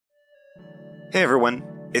Hey everyone,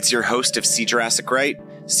 it's your host of See Jurassic Right,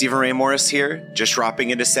 Stephen Ray Morris here, just dropping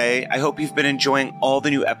in to say I hope you've been enjoying all the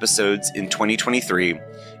new episodes in 2023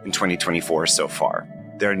 and 2024 so far.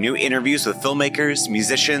 There are new interviews with filmmakers,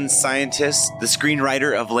 musicians, scientists, the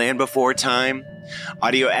screenwriter of Land Before Time,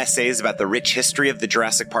 audio essays about the rich history of the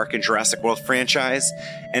Jurassic Park and Jurassic World franchise,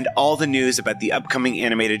 and all the news about the upcoming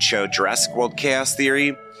animated show Jurassic World Chaos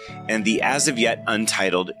Theory and the as-of-yet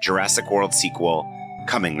untitled Jurassic World sequel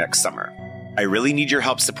coming next summer. I really need your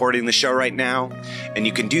help supporting the show right now, and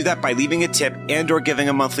you can do that by leaving a tip and or giving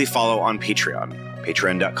a monthly follow on Patreon,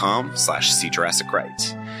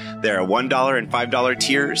 patreon.com/SeeJurassicRight. There are $1 and $5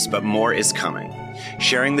 tiers, but more is coming.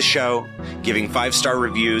 Sharing the show, giving 5-star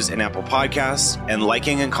reviews in Apple Podcasts, and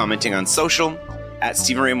liking and commenting on social at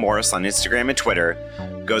Stephen Ray Morris on Instagram and Twitter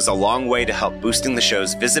goes a long way to help boosting the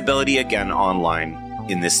show's visibility again online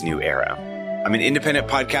in this new era. I'm an independent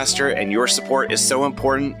podcaster, and your support is so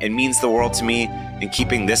important and means the world to me in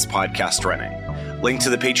keeping this podcast running. Link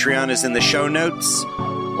to the Patreon is in the show notes.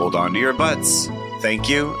 Hold on to your butts. Thank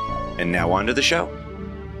you. And now on to the show.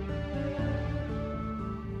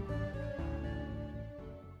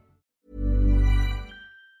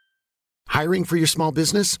 Hiring for your small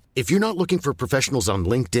business? If you're not looking for professionals on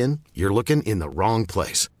LinkedIn, you're looking in the wrong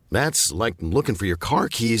place. That's like looking for your car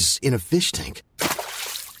keys in a fish tank.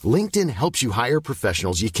 LinkedIn helps you hire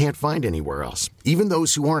professionals you can't find anywhere else, even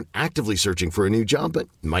those who aren't actively searching for a new job but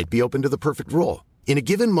might be open to the perfect role. In a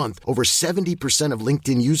given month, over 70% of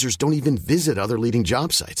LinkedIn users don't even visit other leading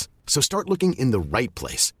job sites. So start looking in the right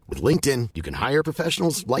place. With LinkedIn, you can hire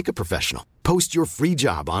professionals like a professional. Post your free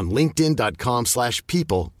job on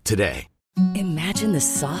linkedin.com/people today. Imagine the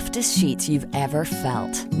softest sheets you've ever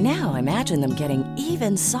felt. Now imagine them getting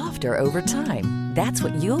even softer over time. That's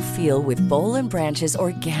what you'll feel with Boll & Branch's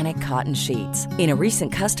organic cotton sheets. In a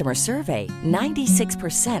recent customer survey,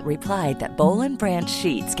 96% replied that Boll & Branch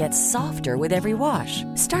sheets get softer with every wash.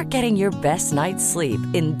 Start getting your best night's sleep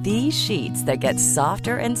in these sheets that get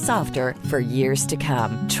softer and softer for years to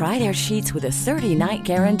come. Try their sheets with a 30-night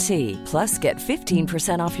guarantee. Plus, get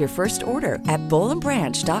 15% off your first order at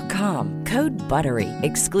bollandbranch.com. Code BUTTERY.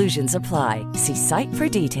 Exclusions apply. See site for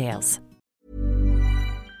details.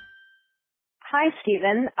 Hi,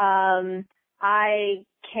 Stephen. I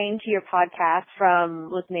came to your podcast from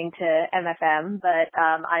listening to MFM, but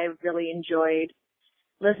I really enjoyed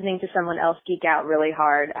listening to someone else geek out really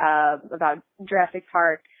hard about Jurassic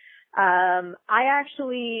Park. The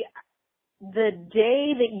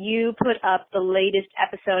day that you put up the latest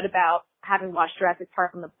episode about having watched Jurassic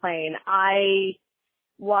Park on the plane, I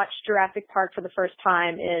watched Jurassic Park for the first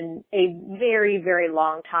time in a very, very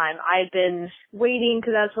long time. I'd been waiting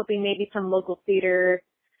because I was hoping maybe some local theater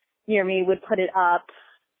near me would put it up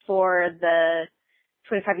for the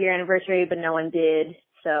 25-year anniversary, but no one did.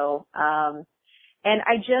 So, and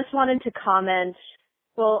I just wanted to comment.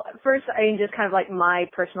 Well, first, I mean, just kind of like my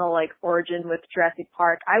personal like origin with Jurassic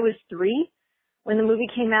Park. I was 3 when the movie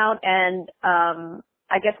came out, and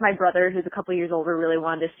I guess my brother, who's a couple years older, really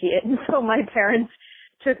wanted to see it, and so my parents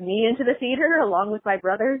took me into the theater along with my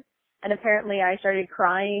brother, and apparently I started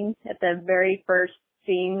crying at the very first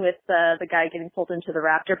scene with the guy getting pulled into the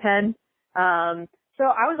raptor pen. So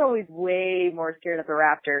I was always way more scared of the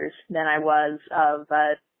raptors than I was of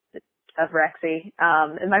Rexy.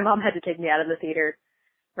 And my mom had to take me out of the theater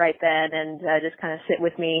right then and just kind of sit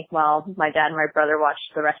with me while my dad and my brother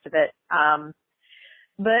watched the rest of it.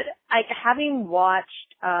 But having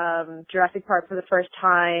watched Jurassic Park for the first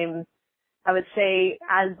time, I would say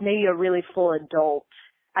as maybe a really full adult,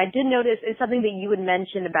 I did notice it's something that you would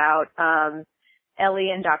mention about Ellie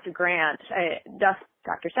and Dr. Grant,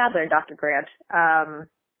 Dr. Sadler and Dr. Grant.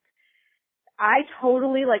 I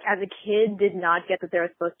totally, like as a kid, did not get that there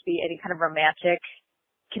was supposed to be any kind of romantic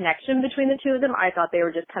connection between the two of them. I thought they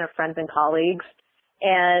were just kind of friends and colleagues.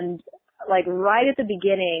 And like right at the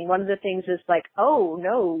beginning, one of the things is like, oh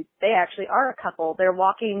no, they actually are a couple. They're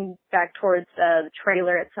walking back towards the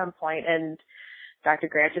trailer at some point, and Dr.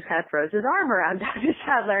 Grant just kind of throws his arm around Dr.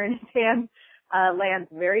 Sadler, and his hand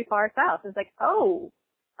lands very far south. It's like, oh,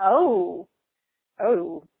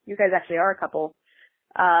 you guys actually are a couple.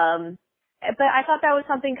 But I thought that was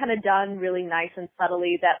something kind of done really nice and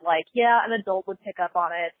subtly that, like, yeah, an adult would pick up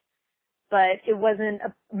on it, but it wasn't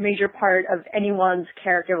a major part of anyone's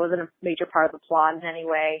character. It wasn't a major part of the plot in any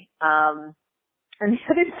way. And the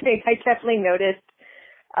other thing I definitely noticed,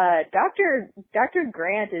 Dr.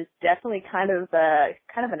 Grant is definitely kind of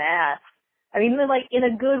an ass. I mean, like, in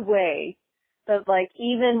a good way. But, like,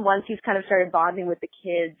 even once he's kind of started bonding with the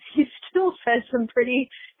kids, he still says some pretty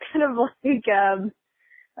kind of, like,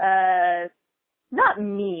 not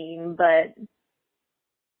mean, but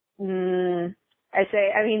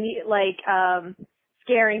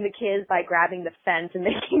scaring the kids by grabbing the fence and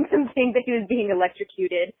making them think that he was being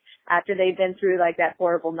electrocuted after they've been through like that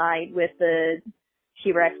horrible night with the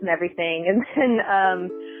T-Rex and everything. And then,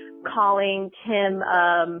 calling Tim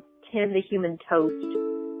the Human Toast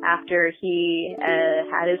after he,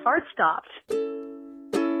 had his heart stopped.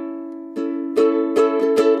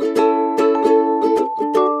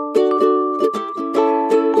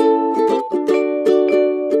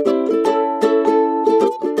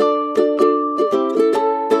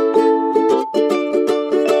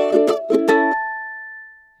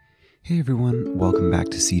 Hey everyone, welcome back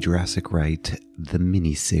to See Jurassic Right, the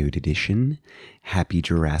mini-sode edition. Happy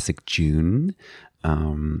Jurassic June.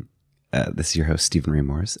 This is your host, Stephen Ray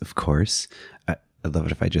Morris, of course. I'd love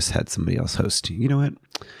it if I just had somebody else host. You know what?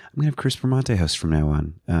 I'm going to have Chris Bramante host from now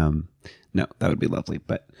on. No, that would be lovely.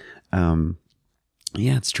 But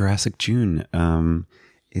yeah, it's Jurassic June.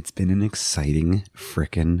 It's been an exciting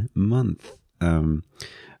frickin' month.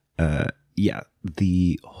 Yeah,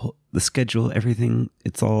 the schedule, everything,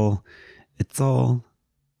 it's all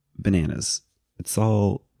bananas. It's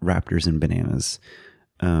all raptors and bananas.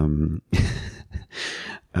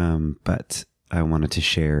 But I wanted to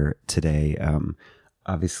share today,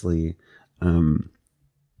 obviously, in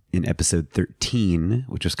episode 13,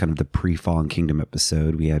 which was kind of the pre-Fallen Kingdom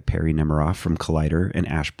episode, we had Perry Nemiroff from Collider and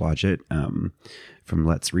Ash Blodgett from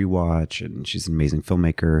Let's Rewatch, and she's an amazing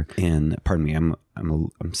filmmaker. And pardon me, I'm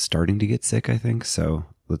starting to get sick, I think, so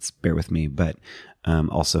let's bear with me. But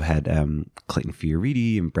also had Clayton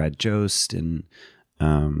Fioriti and Brad Jost and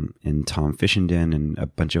Tom Fishenden and a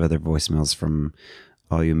bunch of other voicemails from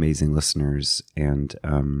all you amazing listeners. And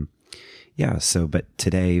yeah, so but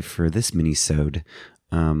today for this mini-sode,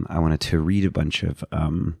 I wanted to read a bunch of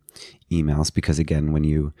emails because, again, when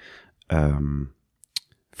you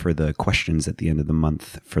for the questions at the end of the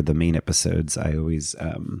month for the main episodes, I always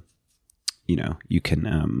you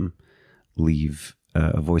can leave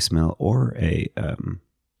a voicemail or an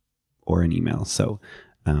email. So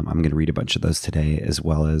I'm going to read a bunch of those today, as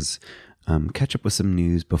well as catch up with some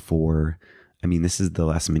news before. I mean, this is the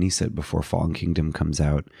last mini-sode before Fallen Kingdom comes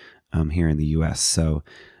out here in the U.S. So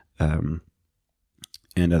and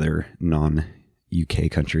other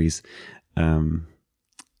non-UK countries. So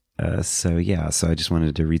I just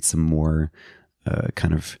wanted to read some more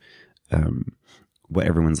what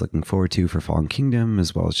everyone's looking forward to for Fallen Kingdom,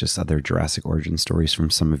 as well as just other Jurassic origin stories from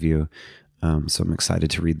some of you. So I'm excited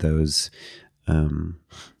to read those. Well,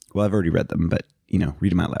 I've already read them, but,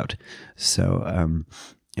 read them out loud. So,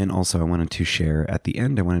 and also I wanted to share at the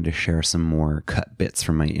end, I wanted to share some more cut bits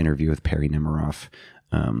from my interview with Perry Nemiroff.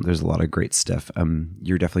 There's a lot of great stuff.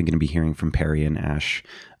 You're definitely going to be hearing from Perry and Ash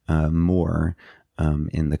more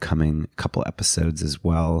in the coming couple episodes as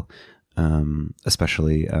well,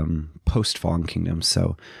 especially post Fallen Kingdom.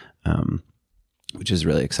 So, which is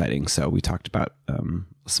really exciting. So we talked about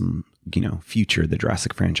some, future the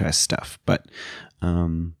Jurassic franchise stuff. But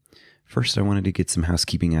first, I wanted to get some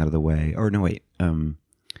housekeeping out of the way. Or no, wait.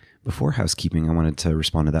 Before housekeeping, I wanted to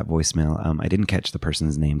respond to that voicemail. I didn't catch the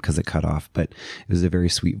person's name because it cut off, but it was a very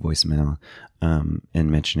sweet voicemail,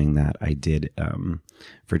 and mentioning that I did,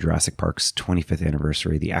 for Jurassic Park's 25th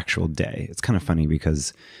anniversary, the actual day. It's kind of funny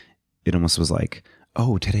because it almost was like,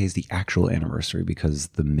 oh, today is the actual anniversary, because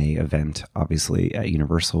the May event, obviously, at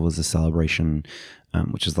Universal was a celebration,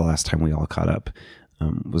 which is the last time we all caught up,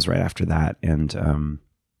 was right after that. And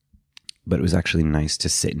but it was actually nice to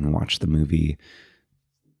sit and watch the movie,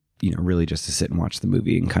 really just to sit and watch the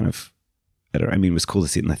movie and kind of, it was cool to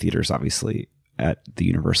see it in the theaters, obviously, at the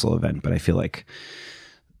Universal event, but I feel like,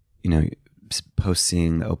 post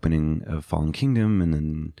seeing the opening of Fallen Kingdom and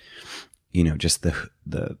then, just the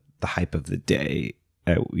hype of the day,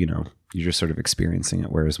 you're just sort of experiencing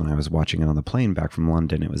it. Whereas when I was watching it on the plane back from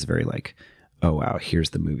London, it was very like, oh, wow,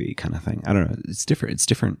 here's the movie kind of thing. I don't know. It's different. It's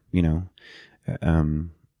different,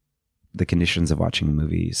 the conditions of watching a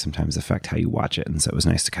movie sometimes affect how you watch it. And so it was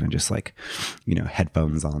nice to kind of just like,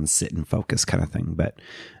 headphones on, sit and focus kind of thing. But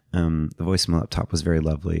the voicemail up top was very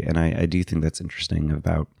lovely. And I do think that's interesting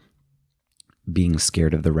about being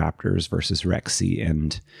scared of the raptors versus Rexy.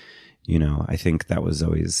 And, I think that was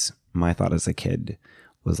always my thought as a kid,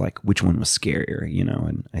 was like, which one was scarier,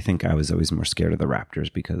 and I think I was always more scared of the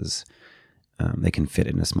raptors because they can fit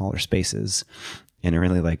into smaller spaces. And I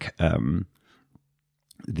really like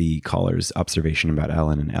the caller's observation about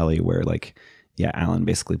Alan and Ellie, where like, yeah, Alan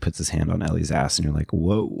basically puts his hand on Ellie's ass and you're like,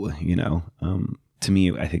 whoa, to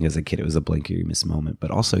me, I think as a kid, it was a blink you miss moment,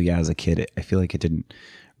 but also, yeah, as a kid, I feel like it didn't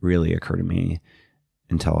really occur to me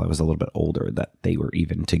until I was a little bit older that they were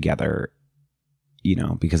even together,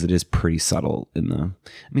 because it is pretty subtle in the,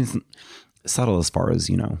 subtle as far as,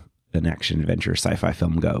 an action adventure sci-fi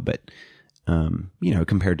film go, but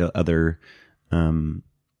compared to other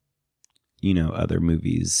other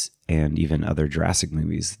movies and even other Jurassic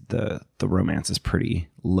movies, the romance is pretty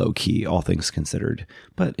low key, all things considered,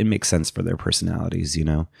 but it makes sense for their personalities.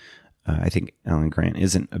 I think Alan Grant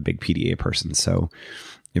isn't a big PDA person, so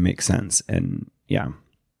it makes sense. And yeah,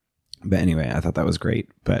 but anyway, I thought that was great.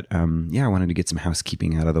 But I wanted to get some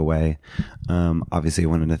housekeeping out of the way. Obviously I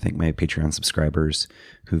wanted to thank my Patreon subscribers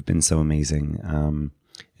who've been so amazing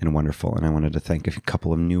and wonderful. And I wanted to thank a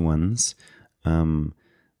couple of new ones.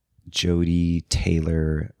 Jody,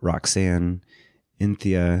 Taylor, Roxanne,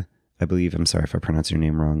 Inthia, I believe, I'm sorry if I pronounce your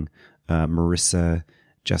name wrong, Marissa,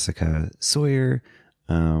 Jessica Sawyer,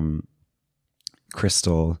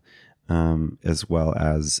 Crystal, as well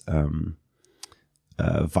as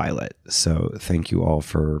Violet. So thank you all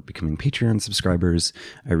for becoming Patreon subscribers.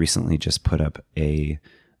 I recently just put up I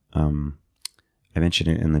mentioned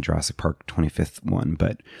it in the Jurassic Park 25th one,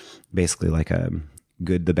 but basically like a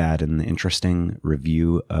good, the bad, and the interesting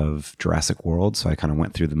review of Jurassic World. So I kind of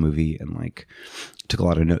went through the movie and like took a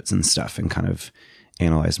lot of notes and stuff and kind of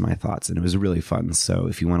analyzed my thoughts, and it was really fun. So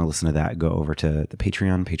if you want to listen to that, go over to the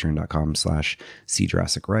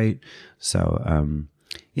patreon.com/SeeJurassicRight. So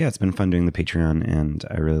it's been fun doing the Patreon, and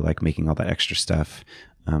I really like making all that extra stuff.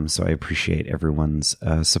 So I appreciate everyone's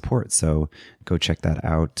support. So go check that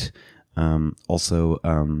out. Also,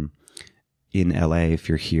 in LA, if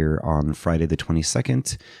you're here on Friday the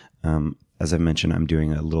 22nd, as I mentioned, I'm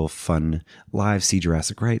doing a little fun live See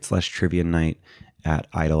Jurassic Right / trivia night at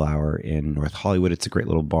Idle Hour in North Hollywood. It's a great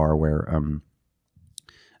little bar where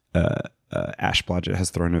Ash Blodgett has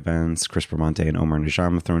thrown events, Chris Bramante and Omar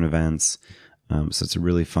Najam have thrown events. So it's a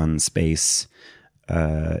really fun space.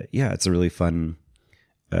 It's a really fun.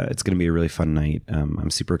 It's going to be a really fun night. I'm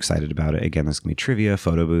super excited about it. Again, there's going to be trivia,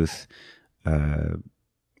 photo booth,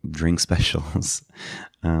 drink specials.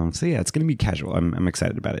 It's going to be casual. I'm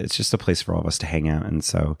excited about it. It's just a place for all of us to hang out. And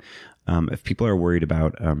so, if people are worried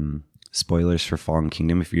about, spoilers for Fallen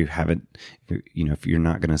Kingdom, if you're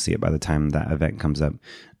not going to see it by the time that event comes up,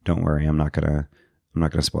 don't worry. I'm not going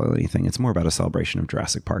to spoil anything. It's more about a celebration of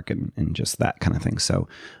Jurassic Park and just that kind of thing. So,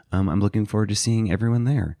 I'm looking forward to seeing everyone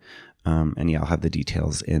there. I'll have the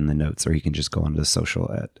details in the notes, or you can just go onto the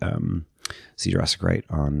social at, See Jurassic Right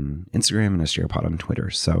on Instagram and SJRPod on Twitter.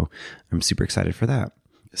 So I'm super excited for that.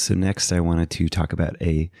 So next I wanted to talk about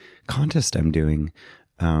a contest I'm doing.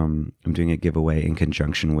 I'm doing a giveaway in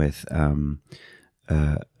conjunction with a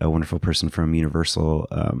wonderful person from Universal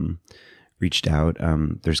reached out.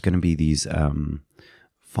 There's going to be these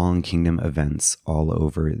Fallen Kingdom events all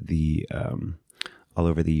over the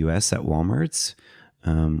US at Walmart's.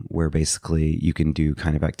 Where basically you can do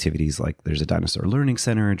kind of activities like there's a dinosaur learning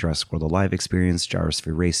center, Jurassic World Alive experience,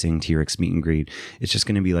 Gyrosphere racing, T-Rex meet and greet. It's just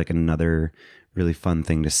going to be like another really fun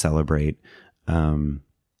thing to celebrate the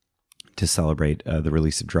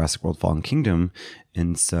release of Jurassic World Fallen Kingdom.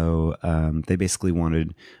 And so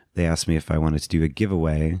they asked me if I wanted to do a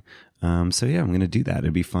giveaway. I'm going to do that.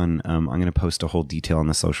 It'd be fun. I'm going to post a whole detail on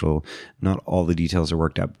the social. Not all the details are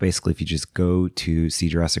worked out, but basically if you just go to See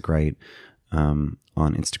Jurassic Right,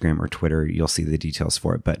 on Instagram or Twitter, you'll see the details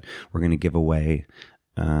for it. But we're going to give away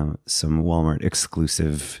some Walmart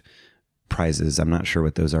exclusive prizes. I'm not sure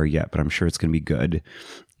what those are yet, but I'm sure it's going to be good.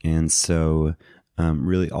 And so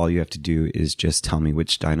really all you have to do is just tell me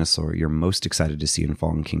which dinosaur you're most excited to see in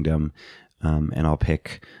Fallen Kingdom, and I'll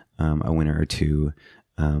pick a winner or two.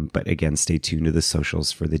 But again, stay tuned to the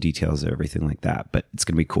socials for the details of everything like that. But it's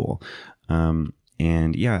going to be cool.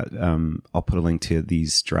 I'll put a link to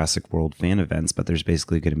these Jurassic World fan events, but there's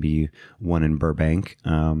basically going to be one in Burbank.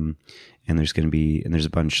 And there's a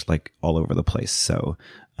bunch like all over the place. So,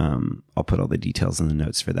 I'll put all the details in the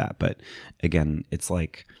notes for that. But again, it's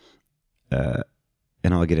like, and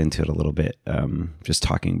I'll get into it a little bit, just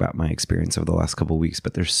talking about my experience over the last couple of weeks,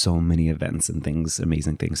 but there's so many events and things,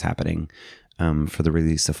 amazing things happening, for the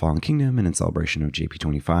release of Fallen Kingdom and in celebration of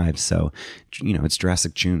JP25. So, it's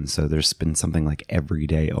Jurassic June. So there's been something like every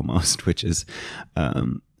day almost, which is,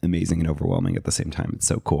 amazing and overwhelming at the same time. It's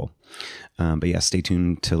so cool. Stay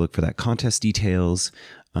tuned to look for that contest details,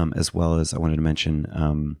 as well as I wanted to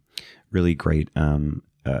mention, really great,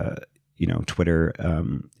 Twitter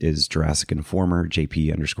is Jurassic Informer,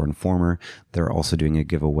 JP_Informer. They're also doing a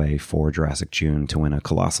giveaway for Jurassic June to win a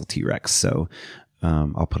colossal T-Rex. So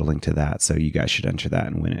I'll put a link to that. So you guys should enter that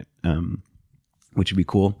and win it, which would be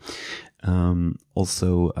cool.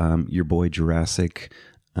 Also, your boy Jurassic,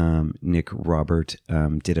 Nick Robert,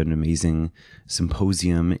 did an amazing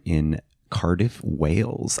symposium in Cardiff,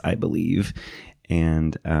 Wales, I believe.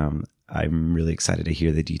 And I'm really excited to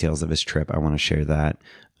hear the details of his trip. I want to share that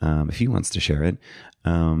if he wants to share it.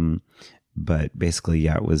 But basically,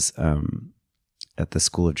 yeah, it was at the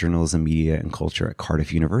School of Journalism, Media, and Culture at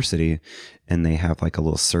Cardiff University. And they have like a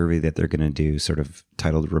little survey that they're going to do sort of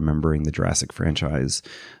titled Remembering the Jurassic Franchise.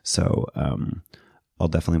 So I'll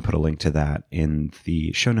definitely put a link to that in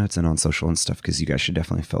the show notes and on social and stuff, because you guys should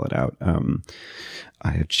definitely fill it out.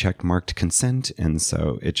 I have checked marked consent. And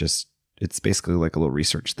so it's basically like a little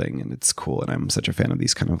research thing, and it's cool. And I'm such a fan of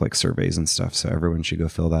these kind of like surveys and stuff. So everyone should go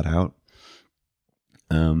fill that out.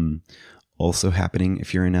 Also happening,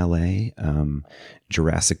 if you're in LA,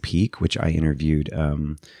 Jurassic Peak, which I interviewed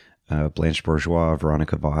Blanche Bourgeois,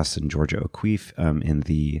 Veronica Voss, and Georgia O'Keeffe in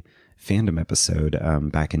the fandom episode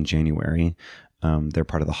back in January. They're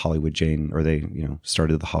part of the Hollywood Jane, or they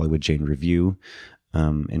started the Hollywood Jane Review.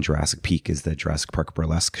 And Jurassic Peak is the Jurassic Park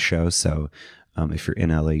burlesque show. So if you're in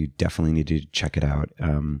LA, you definitely need to check it out.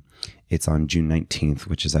 It's on June 19th,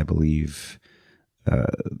 which is, I believe,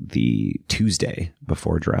 the Tuesday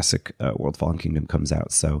before Jurassic World Fallen Kingdom comes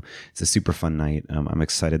out. So it's a super fun night. I'm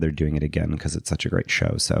excited they're doing it again because it's such a great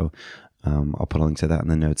show. So I'll put a link to that in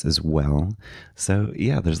the notes as well. So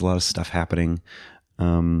yeah, there's a lot of stuff happening.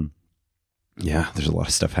 There's a lot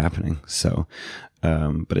of stuff happening. So,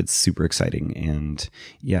 but it's super exciting. And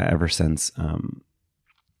yeah, ever since,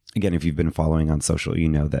 again, if you've been following on social, you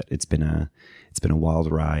know that it's been a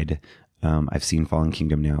wild ride. I've seen Fallen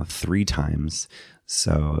Kingdom now 3 times.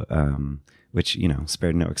 So, which,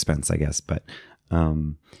 spared no expense, I guess. But,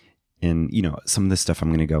 and, some of this stuff I'm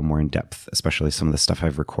going to go more in depth, especially some of the stuff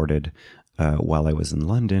I've recorded while I was in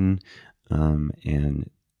London, and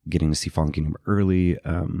getting to see Fallen Kingdom early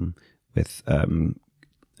with a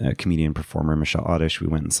comedian performer, Michelle Oddish. We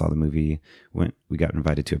went and saw the movie. We got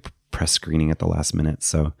invited to a press screening at the last minute.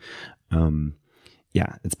 So,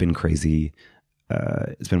 it's been crazy.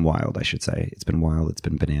 It's been wild, I should say. It's been wild. It's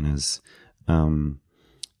been bananas.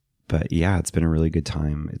 But yeah, it's been a really good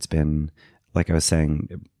time. It's been, like I was saying,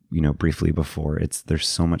 briefly before, there's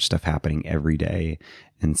so much stuff happening every day.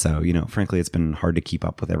 And so, frankly, it's been hard to keep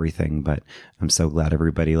up with everything, but I'm so glad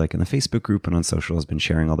everybody, like in the Facebook group and on social, has been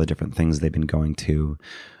sharing all the different things they've been going to.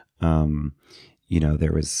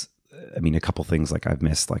 There was, a couple things like I've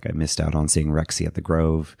missed, like I missed out on seeing Rexy at the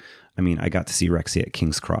Grove. I got to see Rexy at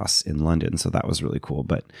King's Cross in London, so that was really cool.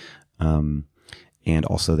 But, and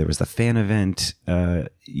also there was the fan event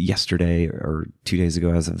yesterday or 2 days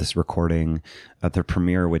ago as of this recording at the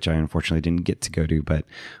premiere, which I unfortunately didn't get to go to, but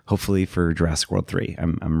hopefully for Jurassic World 3,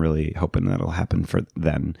 I'm really hoping that'll happen for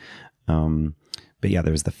then. But yeah,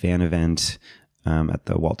 there was the fan event at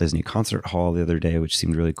the Walt Disney Concert Hall the other day, which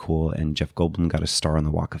seemed really cool. And Jeff Goldblum got a star on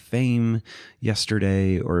the Walk of Fame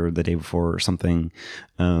yesterday or the day before or something.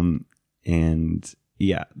 And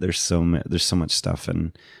yeah, there's so much stuff.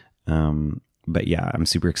 And, but yeah, I'm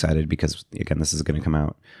super excited because, again, this is going to come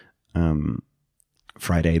out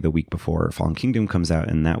Friday, the week before Fallen Kingdom comes out.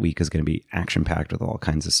 And that week is going to be action packed with all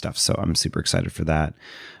kinds of stuff. So I'm super excited for that.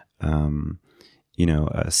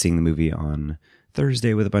 Seeing the movie on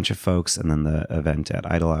Thursday with a bunch of folks, and then the event at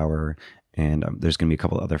Idle Hour. And there's going to be a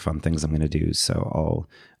couple other fun things I'm going to do. So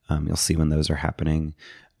you'll see when those are happening.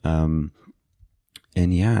 And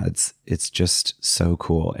yeah, it's just so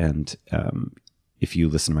cool. And, if you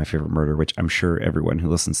listen to My Favorite Murder, which I'm sure everyone who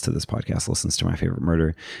listens to this podcast listens to My Favorite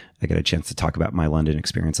Murder, I got a chance to talk about my London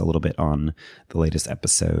experience a little bit on the latest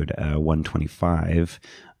episode, 125.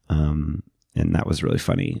 And that was really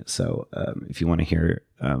funny. So if you want to hear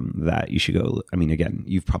that, you should go. Again,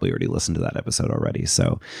 you've probably already listened to that episode already.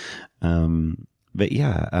 So, but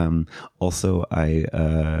yeah, also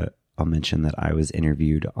I'll mention that I was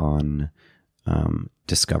interviewed on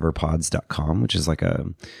discoverpods.com, which is like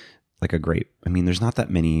a great, there's not that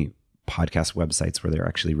many podcast websites where they're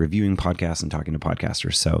actually reviewing podcasts and talking to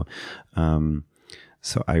podcasters. So,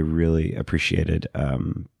 so I really appreciated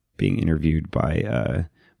being interviewed by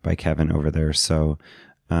Kevin over there. So,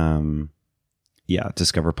 yeah,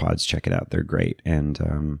 Discover Pods, check it out. They're great.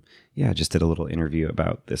 And, yeah, I just did a little interview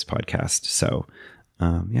about this podcast. So,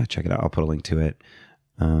 yeah, check it out. I'll put a link to it.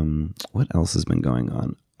 What else has been going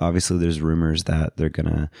on? Obviously there's rumors that they're going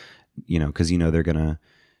to, they're going to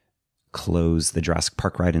close the Jurassic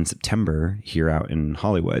Park ride in September here out in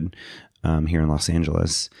Hollywood, here in Los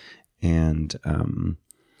Angeles. And,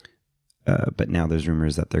 but now there's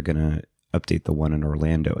rumors that they're going to update the one in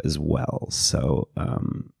Orlando as well. So,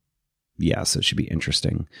 yeah, so it should be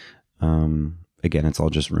interesting. Again, it's all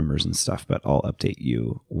just rumors and stuff, but I'll update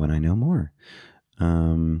you when I know more.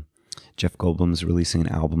 Jeff Goldblum's releasing an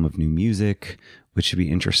album of new music, which should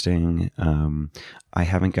be interesting. I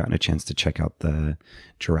haven't gotten a chance to check out the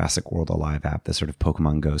Jurassic World Alive app, the sort of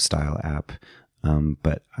Pokemon Go style app.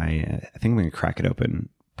 But I think I'm going to crack it open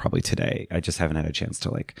probably today. I just haven't had a chance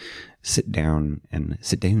to like sit down,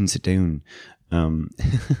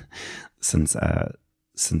 since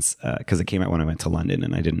because it came out when I went to London,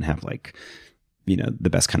 and I didn't have like, you know, the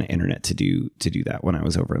best kind of internet to do that when I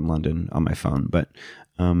was over in London on my phone. But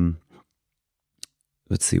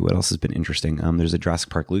let's see what else has been interesting. There's a Jurassic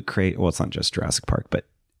Park loot crate. Well, it's not just Jurassic Park, but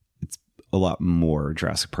it's a lot more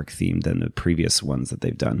Jurassic Park themed than the previous ones that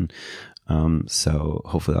they've done. So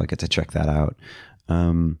hopefully I'll get to check that out.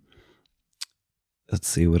 Let's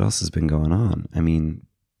see what else has been going on. I mean,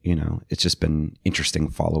 you know, it's just been interesting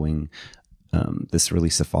following this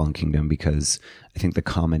release of Fallen Kingdom, because I think the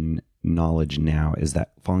common knowledge now is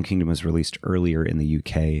that Fallen Kingdom was released earlier in the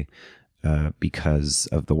UK because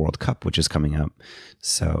of the World Cup, which is coming up.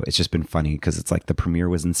 So it's just been funny because it's like the premiere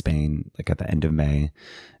was in Spain, like at the end of May,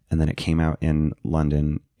 and then it came out in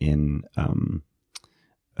London in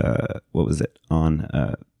what was it, on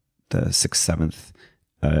the 6th, 7th,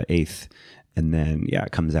 8th, and then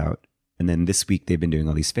it comes out. And then this week they've been doing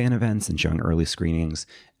all these fan events and showing early screenings,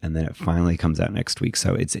 and then it finally comes out next week.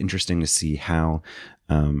 So it's interesting to see how,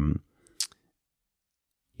 you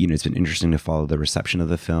know, it's been interesting to follow the reception of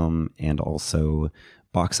the film and also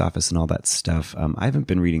box office and all that stuff. I haven't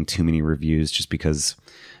been reading too many reviews just because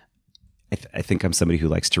I think I'm somebody who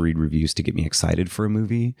likes to read reviews to get me excited for a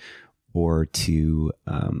movie, or to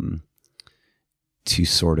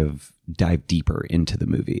sort of dive deeper into the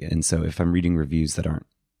movie. And so if I'm reading reviews that aren't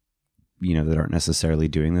necessarily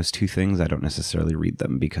doing those two things, I don't necessarily read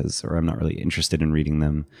them or I'm not really interested in reading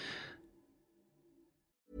them.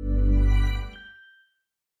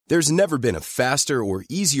 There's never been a faster or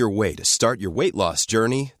easier way to start your weight loss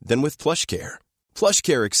journey than with PlushCare.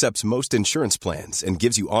 PlushCare accepts most insurance plans and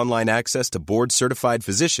gives you online access to board-certified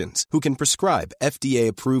physicians who can prescribe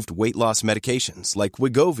FDA-approved weight loss medications like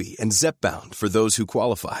Wegovy and Zepbound for those who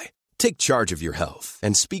qualify. Take charge of your health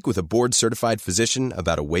and speak with a board-certified physician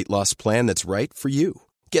about a weight loss plan that's right for you.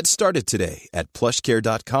 Get started today at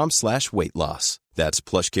plushcare.com/weightloss. That's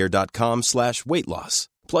plushcare.com/weightloss.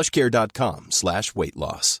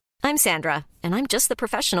 plushcare.com/weightloss. I'm Sandra, and I'm just the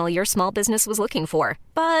professional your small business was looking for.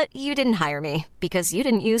 But you didn't hire me because you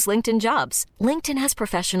didn't use LinkedIn Jobs. LinkedIn has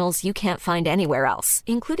professionals you can't find anywhere else,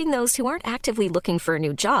 including those who aren't actively looking for a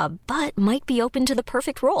new job, but might be open to the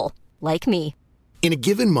perfect role, like me. In a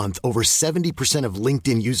given month, over 70% of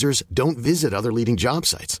LinkedIn users don't visit other leading job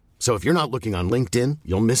sites. So if you're not looking on LinkedIn,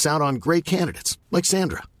 you'll miss out on great candidates like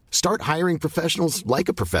Sandra. Start hiring professionals like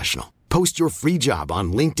a professional. Post your free job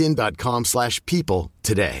on linkedin.com/people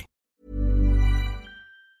today.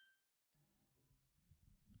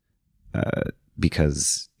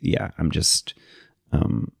 Because I'm just,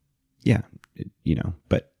 I'm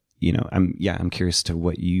curious to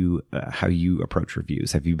what how you approach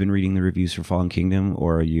reviews. Have you been reading the reviews for Fallen Kingdom,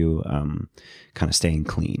 or are you kind of staying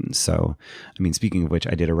clean? So, I mean, speaking of which,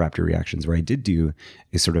 I did a Raptor Reactions where I did do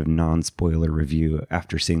a sort of non-spoiler review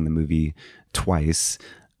after seeing the movie twice.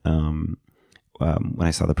 When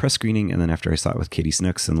I saw the press screening, and then after I saw it with Katie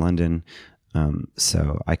Snooks in London.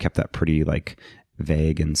 So I kept that pretty like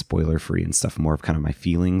vague and spoiler free and stuff, more of kind of my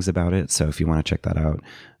feelings about it. So if you want to check that out,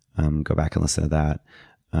 go back and listen to that.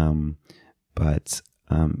 I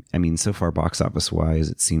mean, so far box office wise,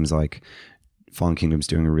 it seems like Fallen Kingdom's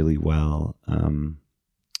doing really well. I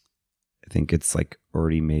think it's like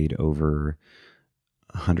already made over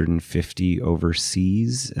 150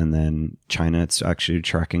 overseas, and then China, it's actually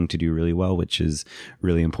tracking to do really well, which is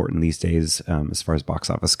really important these days, as far as box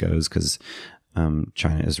office goes, because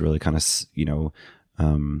China is really kind of,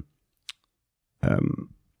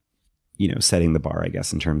 setting the bar, I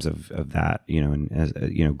guess, in terms of that, and as,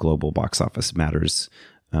 global box office matters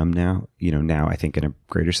now, now I think in a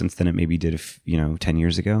greater sense than it maybe did, 10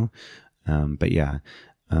 years ago. I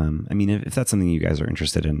mean, if that's something you guys are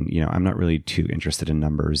interested in, I'm not really too interested in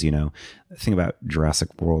numbers. The thing about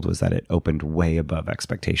Jurassic World was that it opened way above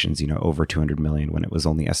expectations, over 200 million when it was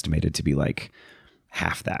only estimated to be like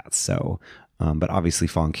half that. So, but obviously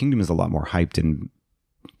Fallen Kingdom is a lot more hyped and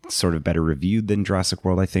sort of better reviewed than Jurassic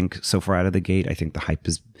World, I think, so far out of the gate. I think the hype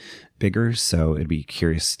is bigger, so it'd be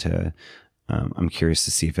curious to, I'm curious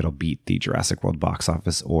to see if it'll beat the Jurassic World box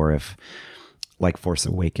office, or if, like Force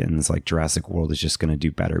Awakens, like Jurassic World is just going to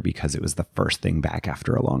do better because it was the first thing back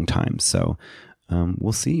after a long time. So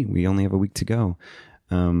we'll see. We only have a week to go.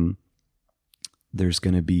 There's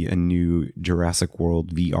going to be a new Jurassic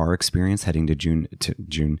World VR experience heading to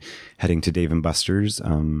Dave & Buster's.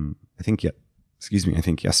 I think I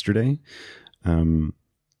think yesterday.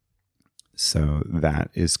 So that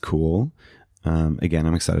is cool. Again,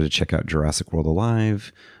 I'm excited to check out Jurassic World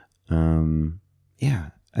Alive. Yeah,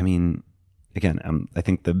 I mean, again, I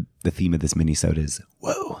think the theme of this mini-sode is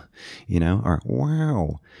whoa, or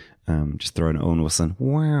wow. Just throw an Owen Wilson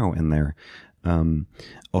wow in there.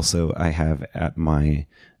 Also, I have at my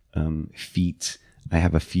feet, I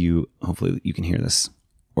have a few, hopefully you can hear this,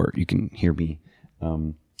 or you can hear me.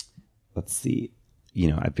 Let's see.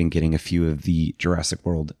 I've been getting a few of the Jurassic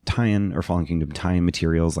World tie-in or Fallen Kingdom tie-in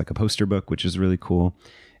materials, like a poster book, which is really cool.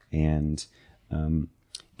 And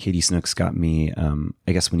Katie Snooks got me,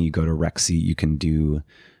 I guess when you go to Rexy, you can do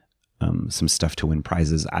some stuff to win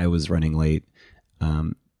prizes. I was running late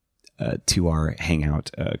to our hangout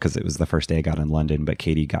because it was the first day I got in London, but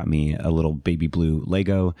Katie got me a little baby blue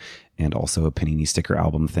Lego and also a Panini sticker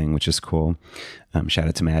album thing, which is cool. Shout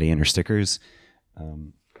out to Maddie and her stickers.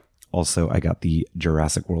 Also, I got the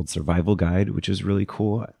Jurassic World Survival Guide, which is really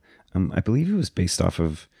cool. I believe it was based off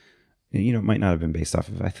of, it might not have been based off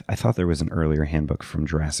of, I thought there was an earlier handbook from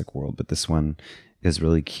Jurassic World, but this one is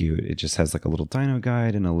really cute. It just has like a little dino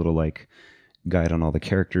guide and a little like guide on all the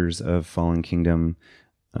characters of Fallen Kingdom,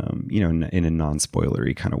 in a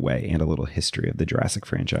non-spoilery kind of way, and a little history of the Jurassic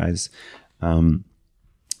franchise. And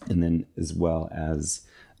then as well as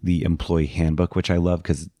the employee handbook, which I love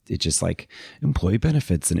because it's just like employee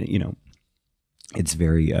benefits, and it, it's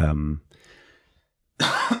very,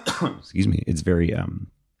 excuse me, it's very,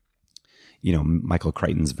 Michael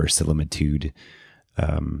Crichton's verisimilitude,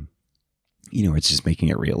 it's just making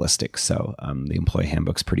it realistic. So the employee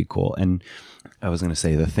handbook's pretty cool. And I was going to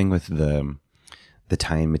say the thing with the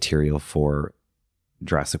tie-in material for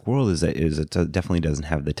Jurassic World is it definitely doesn't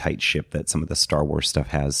have the tight ship that some of the Star Wars stuff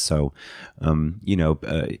has. So,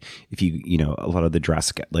 if you, a lot of the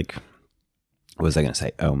Jurassic, like, what was I going to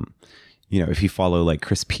say? If you follow like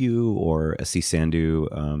Chris Pugh or Assis Sandu,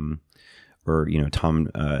 or, Tom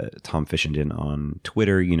Fishenden on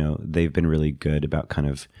Twitter, they've been really good about kind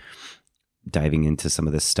of diving into some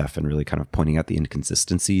of this stuff and really kind of pointing out the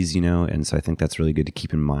inconsistencies, and so I think that's really good to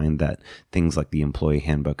keep in mind, that things like the employee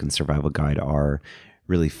handbook and survival guide are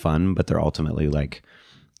really fun, but they're ultimately like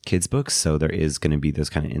kids books. So there is going to be those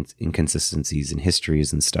kind of inconsistencies in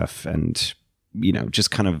histories and stuff, and, just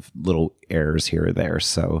kind of little errors here or there.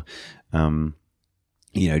 So,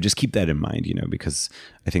 just keep that in mind, because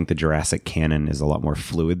I think the Jurassic canon is a lot more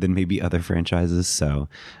fluid than maybe other franchises. So,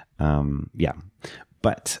 yeah,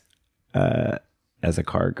 but, as a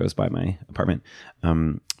car goes by my apartment.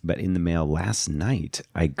 But in the mail last night,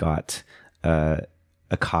 I got a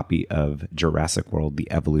copy of Jurassic World: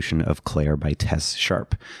 The Evolution of Claire by Tess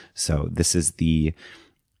Sharp. So this is the,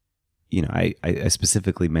 I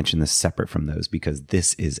specifically mentioned this separate from those because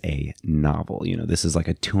this is a novel. This is like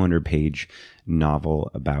a 200-page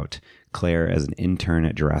novel about Claire as an intern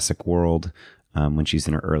at Jurassic World when she's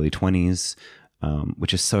in her early 20s.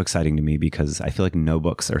 Which is so exciting to me because I feel like no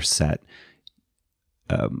books are set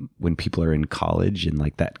when people are in college and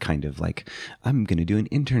like that kind of like, I'm going to do an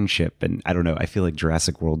internship. And I don't know, I feel like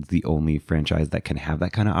Jurassic World's the only franchise that can have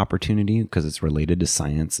that kind of opportunity because it's related to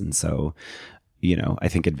science. And so, I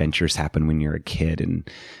think adventures happen when you're a kid. And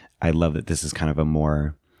I love that this is kind of a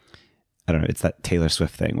more, I don't know, it's that Taylor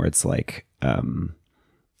Swift thing where it's like,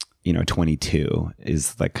 22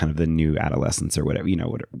 is like kind of the new adolescence or whatever,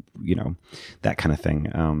 that kind of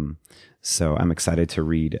thing. So I'm excited to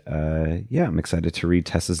read, I'm excited to read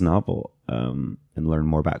Tessa's novel, and learn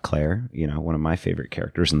more about Claire, one of my favorite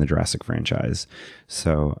characters in the Jurassic franchise.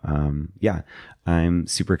 So, I'm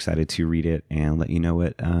super excited to read it and let you know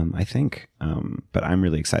what, I think. But I'm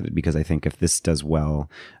really excited because I think if this does well,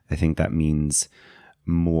 I think that means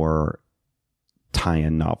more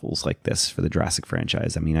tie-in novels like this for the Jurassic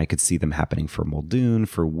franchise. I mean, I could see them happening for Muldoon,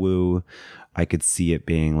 for Wu. I could see it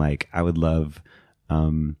being like, I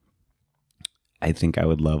think I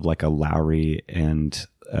would love like a Lowry and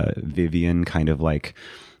Vivian kind of like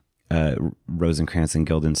Rosencrantz and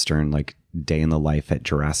Guildenstern, like day in the life at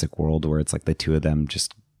Jurassic World, where it's like the two of them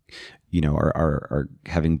just, are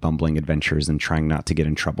having bumbling adventures and trying not to get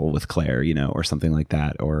in trouble with Claire, or something like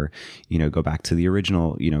that. Or, go back to the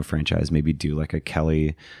original, franchise, maybe do like a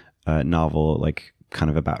Kelly novel, like kind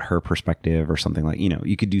of about her perspective or something like,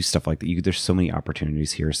 you could do stuff like that. There's so many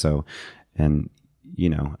opportunities here. So, and,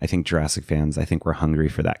 I think Jurassic fans, I think we're hungry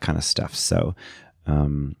for that kind of stuff. So,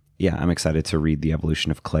 I'm excited to read The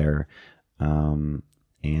Evolution of Claire.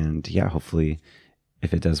 Hopefully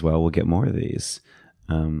if it does well, we'll get more of these.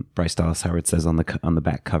 Bryce Dallas Howard says on the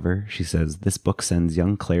back cover, she says, "This book sends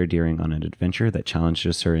young Claire Dearing on an adventure that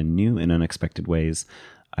challenges her in new and unexpected ways.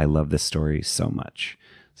 I love this story so much."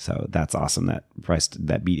 So that's awesome that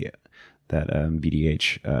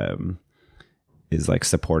BDH is like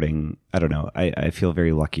supporting. I don't know. I feel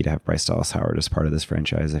very lucky to have Bryce Dallas Howard as part of this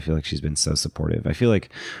franchise. I feel like she's been so supportive. I feel like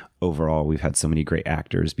overall we've had so many great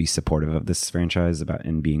actors be supportive of this franchise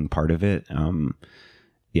and being part of it.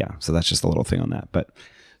 Yeah, so that's just a little thing on that. But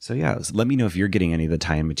so yeah, so let me know if you're getting any of the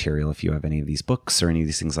tie-in material, if you have any of these books or any of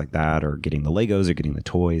these things like that, or getting the Legos or getting the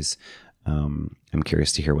toys. I'm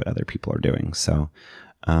curious to hear what other people are doing. So,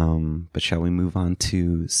 but shall we move on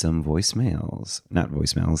to some emails?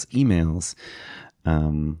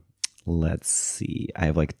 Let's see. I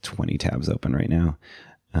have like 20 tabs open right now.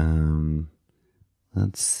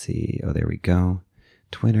 Let's see. Oh, there we go.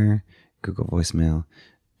 Twitter, Google voicemail,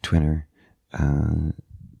 Twitter,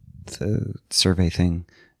 the survey thing.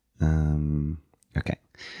 Okay.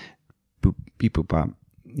 Boop, beep, boop, bop,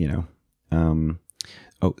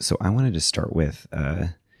 so I wanted to start with,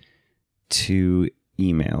 2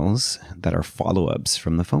 emails that are follow-ups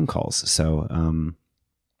from the phone calls. So,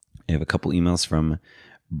 I have a couple emails from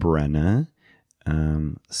Brenna.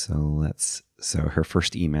 So her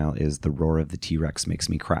first email is "The roar of the T-Rex makes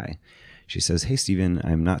me cry." She says, "Hey, Stephen,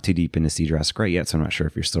 I'm not too deep into See Jurassic Right yet, so I'm not sure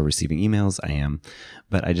if you're still receiving emails. I am.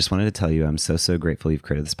 But I just wanted to tell you I'm so grateful you've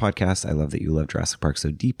created this podcast. I love that you love Jurassic Park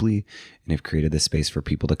so deeply and have created this space for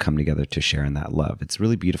people to come together to share in that love. It's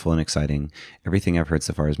really beautiful and exciting. Everything I've heard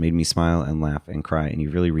so far has made me smile and laugh and cry, and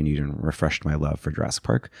you've really renewed and refreshed my love for Jurassic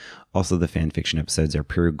Park. Also, the fan fiction episodes are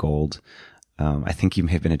pure gold. I think you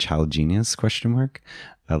may have been a child genius, ?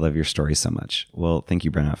 I love your story so much." Well, thank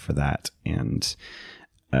you, Brenna, for that. And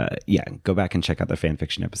go back and check out the fan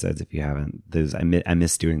fiction episodes if you haven't. Those I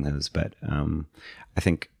miss doing those, but I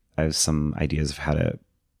think I have some ideas of how to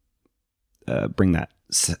bring that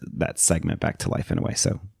segment back to life in a way.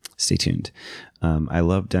 So stay tuned. I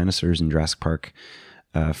love dinosaurs in Jurassic Park.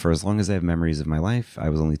 For as long as I have memories of my life. I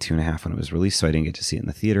was only 2.5 when it was released, so I didn't get to see it in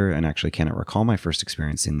the theater, and actually cannot recall my first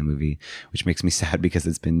experience seeing the movie, which makes me sad because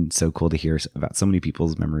it's been so cool to hear about so many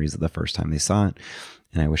people's memories of the first time they saw it.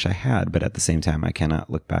 And I wish I had, but at the same time, I cannot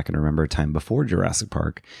look back and remember a time before Jurassic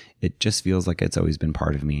Park. It just feels like it's always been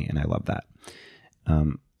part of me, and I love that.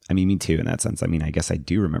 Me too, in that sense. I guess I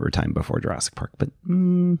do remember time before Jurassic Park, but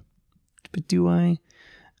do I?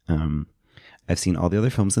 I've seen all the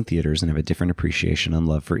other films in theaters and have a different appreciation and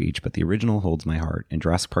love for each, but the original holds my heart, and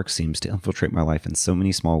Jurassic Park seems to infiltrate my life in so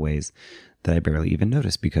many small ways that I barely even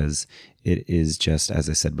notice because it is just, as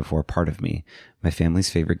I said before, part of me. My family's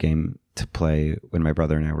favorite game to play when my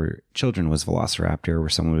brother and I were children was Velociraptor, where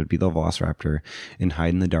someone would be the Velociraptor and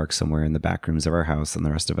hide in the dark somewhere in the back rooms of our house, and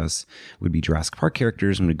the rest of us would be Jurassic Park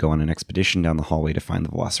characters and would go on an expedition down the hallway to find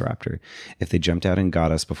the Velociraptor. If they jumped out and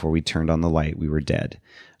got us before we turned on the light, we were dead.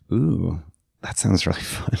 Ooh. That sounds really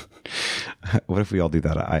fun. What if we all do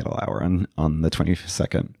that at Idle Hour on the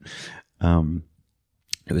 22nd?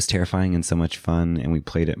 It was terrifying and so much fun, and we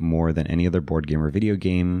played it more than any other board game or video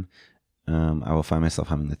game. I will find myself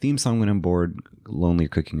humming the theme song when I'm bored, lonely,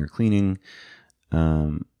 cooking, or cleaning.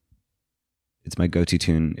 It's my go-to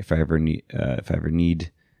tune if I ever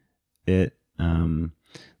need it. The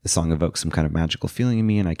song evokes some kind of magical feeling in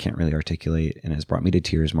me, and I can't really articulate, and has brought me to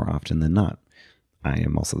tears more often than not. I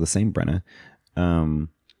am also the same, Brenna.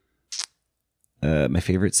 My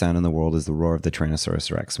favorite sound in the world is the roar of the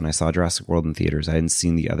Tyrannosaurus Rex. When I saw Jurassic World in theaters, I hadn't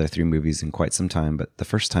seen the other 3 movies in quite some time, but the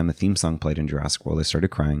first time the theme song played in Jurassic World, I started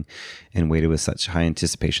crying and waited with such high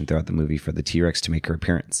anticipation throughout the movie for the T-Rex to make her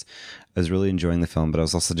appearance. I was really enjoying the film, but I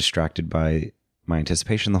was also distracted by my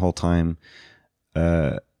anticipation the whole time,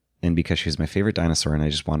 and because she was my favorite dinosaur and I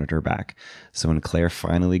just wanted her back. So when Claire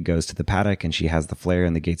finally goes to the paddock and she has the flare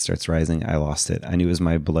and the gate starts rising, I lost it. I knew it was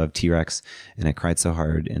my beloved T-Rex, and I cried so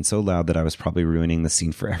hard and so loud that I was probably ruining the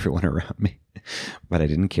scene for everyone around me. But I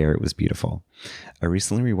didn't care. It was beautiful. I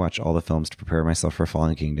recently rewatched all the films to prepare myself for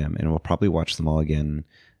Fallen Kingdom, and will probably watch them all again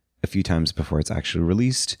a few times before it's actually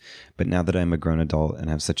released. But now that I'm a grown adult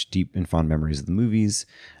and have such deep and fond memories of the movies,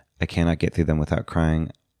 I cannot get through them without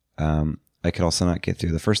crying. I could also not get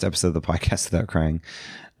through the first episode of the podcast without crying.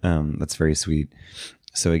 That's very sweet.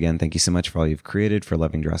 So again, thank you so much for all you've created, for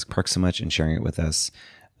loving Jurassic Park so much and sharing it with us.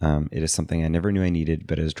 It is something I never knew I needed,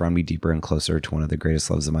 but it has drawn me deeper and closer to one of the greatest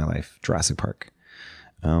loves of my life, Jurassic Park.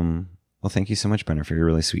 Well, thank you so much, Brenner, for your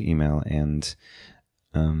really sweet email. And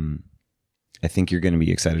I think you're going to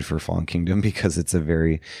be excited for Fallen Kingdom because it's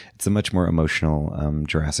a much more emotional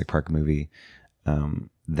Jurassic Park movie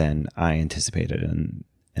than I anticipated.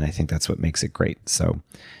 And I think that's what makes it great. So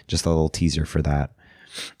just a little teaser for that.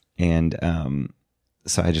 And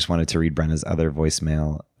so I just wanted to read Brenna's other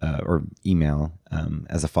voicemail or email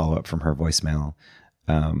as a follow-up from her voicemail.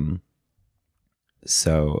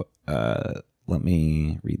 So let let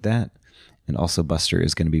me read that. And also Buster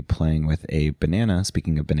is going to be playing with a banana,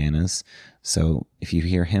 speaking of bananas. So if you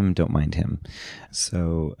hear him, don't mind him.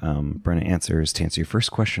 So Brenna answers, to answer your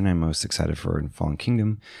first question, I'm most excited for in Fallen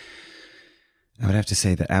Kingdom. I would have to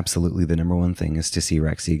say that absolutely the number one thing is to see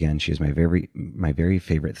Rexy again. She is my very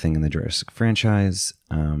favorite thing in the Jurassic franchise.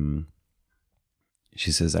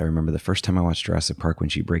 She says, I remember the first time I watched Jurassic Park when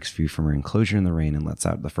she breaks free from her enclosure in the rain and lets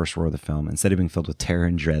out the first roar of the film. Instead of being filled with terror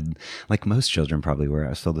and dread, like most children probably were, I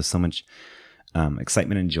was filled with so much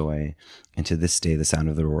excitement and joy. And to this day, the sound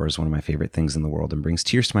of the roar is one of my favorite things in the world and brings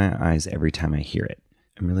tears to my eyes every time I hear it.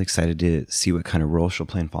 I'm really excited to see what kind of role she'll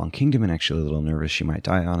play in Fallen Kingdom, and actually a little nervous she might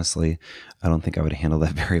die, honestly. I don't think I would handle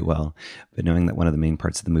that very well. But knowing that one of the main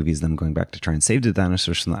parts of the movie is them going back to try and save the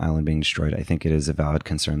dinosaurs from the island being destroyed, I think it is a valid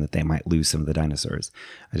concern that they might lose some of the dinosaurs.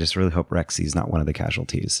 I just really hope Rexy is not one of the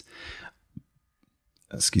casualties.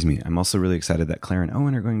 Excuse me. I'm also really excited that Claire and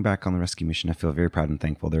Owen are going back on the rescue mission. I feel very proud and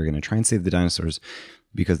thankful they're going to try and save the dinosaurs,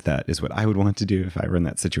 because that is what I would want to do if I were in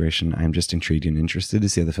that situation. I'm just intrigued and interested to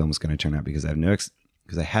see how the film is going to turn out, because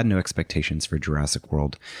I had no expectations for Jurassic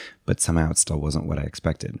World, but somehow it still wasn't what I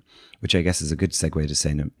expected, which I guess is a good segue to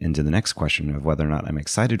say into the next question of whether or not I'm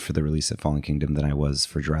excited for the release of Fallen Kingdom than I was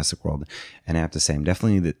for Jurassic World. And I have to say, I'm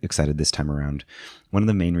definitely excited this time around. One of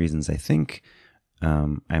the main reasons I think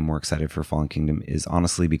I'm more excited for Fallen Kingdom is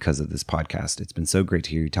honestly because of this podcast. It's been so great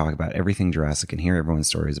to hear you talk about everything Jurassic and hear everyone's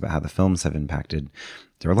stories about how the films have impacted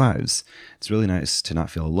their lives. It's really nice to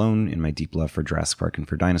not feel alone in my deep love for Jurassic Park and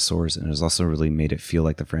for dinosaurs, and it has also really made it feel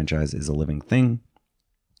like the franchise is a living thing,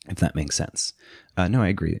 if that makes sense. No, I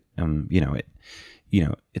agree.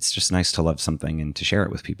 It's just nice to love something and to share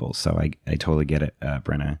it with people. So I totally get it,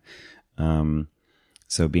 Brenna.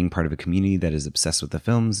 So being part of a community that is obsessed with the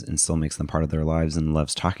films and still makes them part of their lives and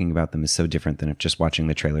loves talking about them is so different than if just watching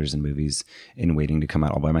the trailers and movies and waiting to come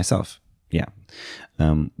out all by myself. Yeah.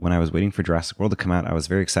 When I was waiting for Jurassic World to come out, I was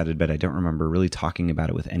very excited, but I don't remember really talking about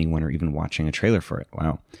it with anyone or even watching a trailer for it.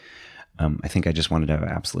 Wow. I think I just wanted to have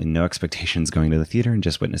absolutely no expectations going to the theater and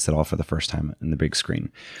just witness it all for the first time in the big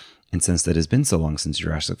screen. And since it has been so long since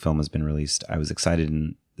Jurassic film has been released, I was excited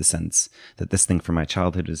in the sense that this thing from my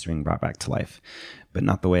childhood is being brought back to life, but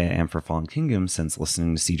not the way I am for Fallen Kingdom, since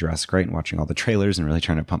listening to See Jurassic Right and watching all the trailers and really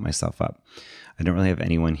trying to pump myself up. I don't really have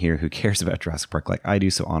anyone here who cares about Jurassic Park like I do,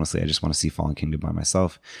 so honestly, I just want to see Fallen Kingdom by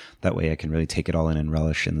myself. That way I can really take it all in and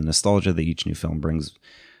relish in the nostalgia that each new film brings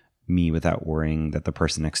me without worrying that the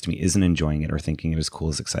person next to me isn't enjoying it or thinking it as cool,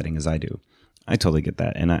 as exciting as I do. I totally get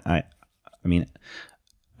that. And I mean,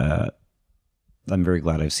 I'm very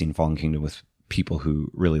glad I've seen Fallen Kingdom with people who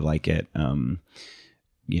really like it. I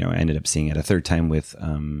ended up seeing it a third time with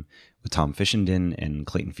Tom Fishenden and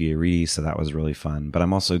Clayton Fioriti, so that was really fun. But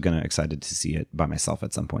I'm also excited to see it by myself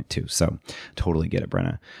at some point too. So totally get it,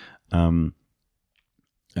 Brenna. And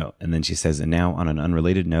then she says, and now on an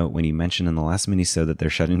unrelated note, when you mentioned in the last minisode that they're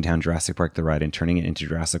shutting down Jurassic Park the ride and turning it into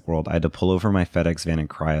Jurassic World, I had to pull over my FedEx van and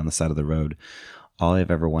cry on the side of the road. All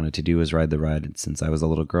I've ever wanted to do is ride the ride. Since I was a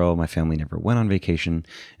little girl, my family never went on vacation,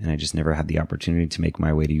 and I just never had the opportunity to make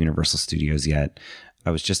my way to Universal Studios yet.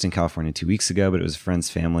 I was just in California 2 weeks ago, but it was a friend's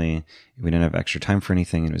family. We didn't have extra time for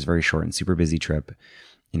anything, and it was a very short and super busy trip.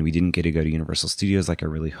 And we didn't get to go to Universal Studios like I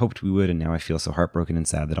really hoped we would, and now I feel so heartbroken and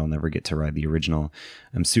sad that I'll never get to ride the original.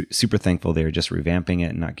 I'm super thankful they're just revamping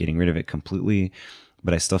it and not getting rid of it completely,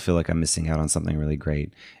 but I still feel like I'm missing out on something really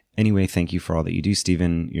great. Anyway, thank you for all that you do,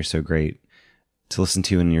 Stephen. You're so great to listen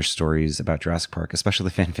to, and your stories about Jurassic Park, especially the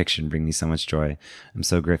fan fiction, bring me so much joy. I'm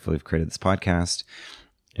so grateful we've created this podcast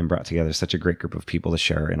and brought together such a great group of people to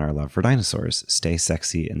share in our love for dinosaurs. Stay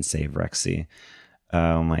sexy and save Rexy.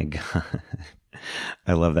 Oh my God.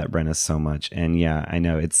 I love that, Brenna, so much. And yeah, I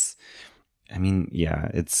know there's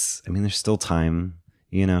still time,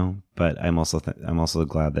 but I'm also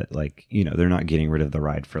glad that they're not getting rid of the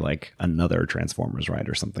ride for like another Transformers ride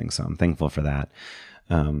or something. So I'm thankful for that.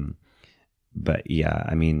 But yeah,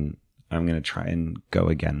 I mean, I'm going to try and go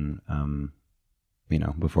again,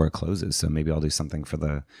 before it closes. So maybe I'll do something for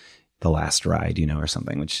the last ride, or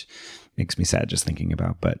something, which makes me sad just thinking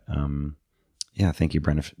about. But, yeah, thank you,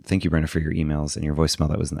 Brenna. Thank you, Brenna, for your emails and your voicemail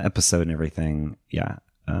that was in the episode and everything. Yeah.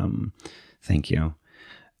 Thank you.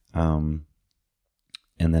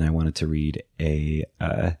 And then I wanted to read a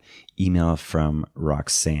email from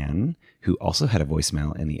Roxanne, who also had a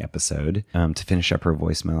voicemail in the episode. To finish up her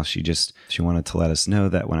voicemail, she wanted to let us know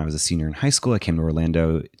that when I was a senior in high school, I came to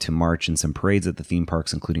Orlando to march in some parades at the theme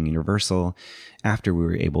parks, including Universal, after we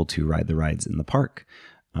were able to ride the rides in the park.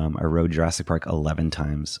 I rode Jurassic Park 11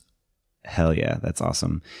 times. Hell yeah, that's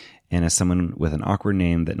awesome. And as someone with an awkward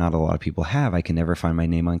name that not a lot of people have, I can never find my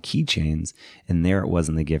name on keychains. And there it was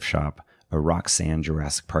in the gift shop. a Roxanne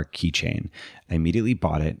Jurassic Park keychain. I immediately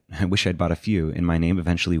bought it. I wish I'd bought a few, and my name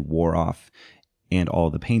eventually wore off, and all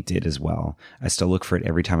the paint did as well. I still look for it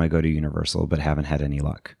every time I go to Universal, but haven't had any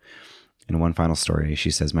luck. And one final story,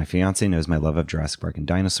 she says, my fiance knows my love of Jurassic Park and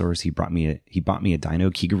dinosaurs. He bought me a dino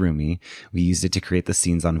Kigurumi. We used it to create the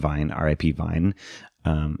scenes on Vine, RIP Vine.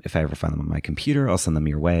 If I ever find them on my computer, I'll send them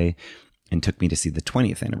your way. And took me to see the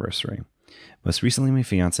 20th anniversary. Most recently, my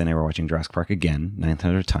fiance and I were watching Jurassic Park again,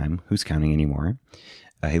 900th time. Who's counting anymore?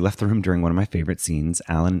 He left the room during one of my favorite scenes,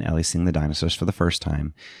 Alan and Ellie seeing the dinosaurs for the first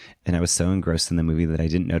time, and I was so engrossed in the movie that I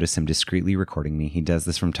didn't notice him discreetly recording me. He does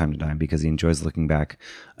this from time to time because he enjoys looking back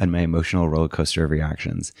on my emotional roller coaster of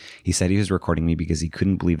reactions. He said he was recording me because he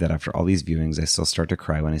couldn't believe that after all these viewings, I still start to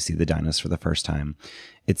cry when I see the dinos for the first time.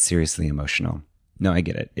 It's seriously emotional. No, I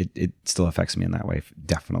get it. It still affects me in that way,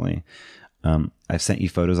 definitely. I've sent you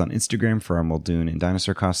photos on Instagram for our Muldoon and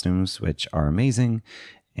dinosaur costumes, which are amazing.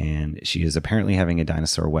 And she is apparently having a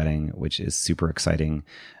dinosaur wedding, which is super exciting.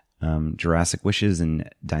 Jurassic Wishes and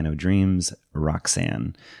Dino Dreams,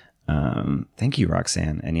 Roxanne. Thank you,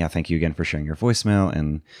 Roxanne. And yeah, thank you again for sharing your voicemail.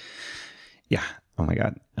 And yeah, oh my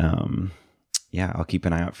God. Yeah, I'll keep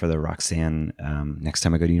an eye out for the Roxanne next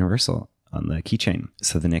time I go to Universal on the keychain.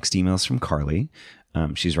 So the next email is from Carly.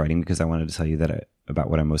 She's writing because I wanted to tell you that about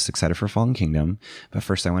what I'm most excited for Fallen Kingdom. But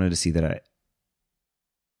first, I wanted to say that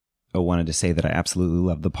I absolutely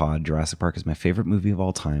love the pod. Jurassic Park is my favorite movie of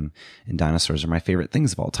all time, and dinosaurs are my favorite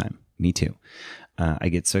things of all time. Me too. I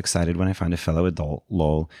get so excited when I find a fellow adult,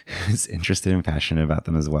 lol, who's interested and passionate about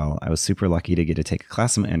them as well. I was super lucky to get to take a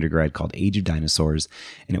class in my undergrad called Age of Dinosaurs,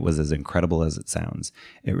 and it was as incredible as it sounds.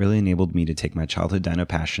 It really enabled me to take my childhood dino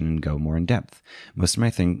passion and go more in depth. Most of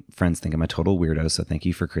my friends think I'm a total weirdo, so thank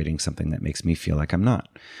you for creating something that makes me feel like I'm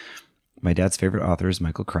not. My dad's favorite author is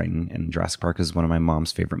Michael Crichton, and Jurassic Park is one of my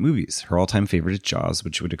mom's favorite movies. Her all-time favorite is Jaws,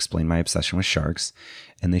 which would explain my obsession with sharks,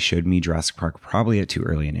 and they showed me Jurassic Park probably at too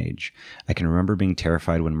early an age. I can remember being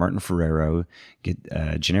terrified when Martin Gennaro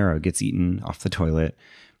gets eaten off the toilet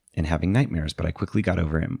and having nightmares, but I quickly got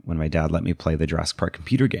over it when my dad let me play the Jurassic Park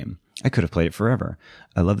computer game. I could have played it forever.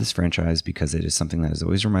 I love this franchise because it is something that has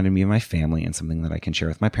always reminded me of my family and something that I can share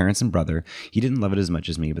with my parents and brother. He didn't love it as much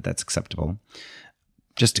as me, but that's acceptable.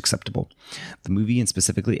 Just acceptable. The movie, and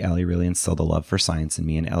specifically Ellie, really instilled a love for science in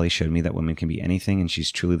me, and Ellie showed me that women can be anything, and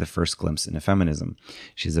she's truly the first glimpse into feminism.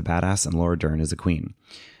 She's a badass, and Laura Dern is a queen.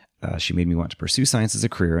 She made me want to pursue science as a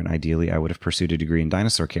career, and ideally I would have pursued a degree in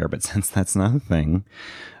dinosaur care, but since that's not a thing,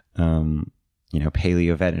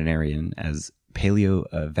 paleo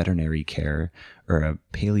veterinary care, or a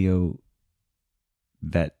paleo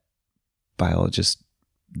vet biologist.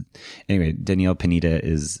 Anyway, Danielle Pineda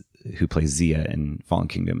who plays Zia in Fallen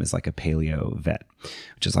Kingdom is like a paleo vet,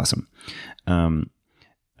 which is awesome. But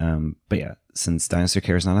yeah, since dinosaur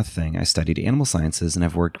care is not a thing, I studied animal sciences and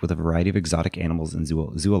have worked with a variety of exotic animals in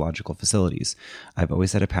zoological facilities. I've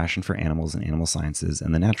always had a passion for animals and animal sciences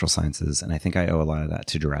and the natural sciences, and I think I owe a lot of that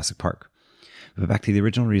to Jurassic Park. But back to the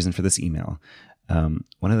original reason for this email.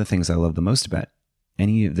 One of the things I love the most about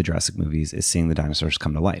any of the Jurassic movies is seeing the dinosaurs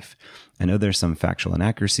come to life. I know there's some factual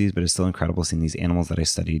inaccuracies, but it's still incredible seeing these animals that I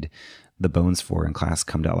studied the bones for in class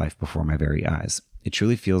come to life before my very eyes. It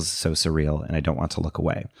truly feels so surreal, and I don't want to look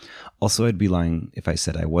away. Also, I'd be lying if I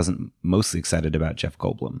said I wasn't mostly excited about Jeff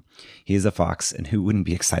Goldblum. He is a fox, and who wouldn't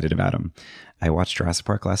be excited about him? I watched Jurassic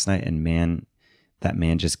Park last night, and man, that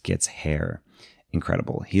man just gets hair.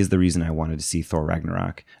 Incredible. He is the reason I wanted to see Thor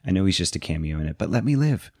Ragnarok. I know he's just a cameo in it, but let me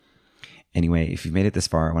live. Anyway, if you've made it this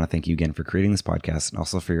far, I want to thank you again for creating this podcast and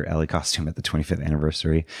also for your Ellie costume at the 25th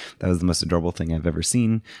anniversary. That was the most adorable thing I've ever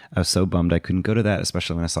seen. I was so bummed I couldn't go to that,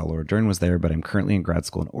 especially when I saw Laura Dern was there, but I'm currently in grad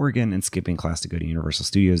school in Oregon, and skipping class to go to Universal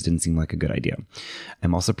Studios didn't seem like a good idea.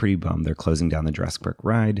 I'm also pretty bummed they're closing down the Jurassic Park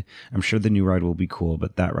ride. I'm sure the new ride will be cool,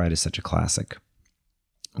 but that ride is such a classic.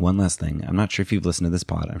 One last thing. I'm not sure if you've listened to this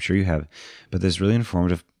pod. I'm sure you have, but there's really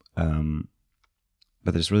informative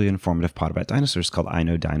pod about dinosaurs called I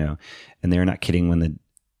Know Dino, and they're not kidding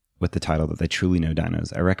with the title that they truly know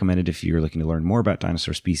dinos. I recommend it if you're looking to learn more about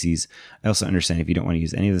dinosaur species. I also understand if you don't want to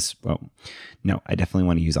use any of this. Well, no, I definitely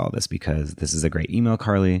want to use all of this because this is a great email,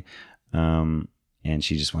 Carly, and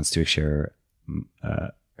she just wants to share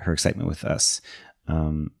her excitement with us.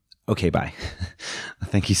 Okay, bye.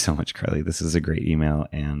 Thank you so much, Carly. This is a great email,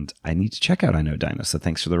 and I need to check out I Know Dino, so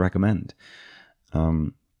thanks for the recommend.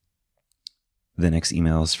 The next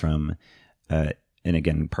email is from, and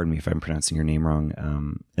again, pardon me if I'm pronouncing your name wrong,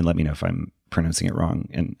 and let me know if I'm pronouncing it wrong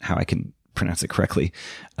and how I can pronounce it correctly.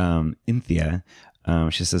 Inthia,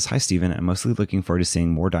 she says, "Hi, Stephen. I'm mostly looking forward to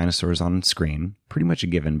seeing more dinosaurs on screen. Pretty much a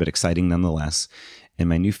given, but exciting nonetheless. And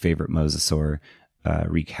my new favorite mosasaur,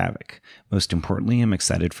 wreak havoc. Most importantly, I'm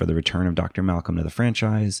excited for the return of Dr. Malcolm to the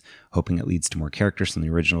franchise, hoping it leads to more characters from the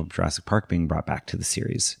original Jurassic Park being brought back to the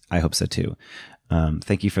series. I hope so too.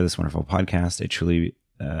 Thank you for this wonderful podcast. It truly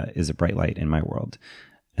is a bright light in my world.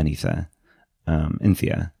 Anitha.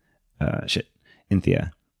 Inthia.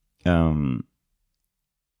 Inthia.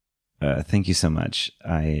 Thank you so much.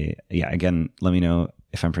 Again, let me know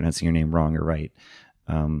if I'm pronouncing your name wrong or right.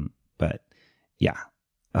 But yeah.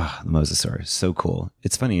 Oh, the Mosasaur is so cool.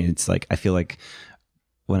 It's funny. It's like, I feel like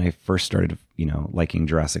when I first started, liking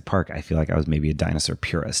Jurassic Park, I feel like I was maybe a dinosaur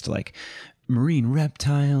purist, like marine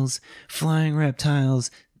reptiles, flying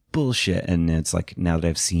reptiles, bullshit. And it's like, now that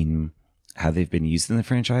I've seen how they've been used in the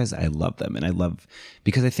franchise, I love them. And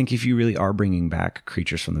because I think if you really are bringing back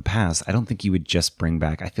creatures from the past, I don't think you would just bring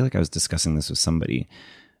back, I feel like I was discussing this with somebody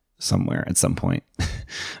somewhere at some point.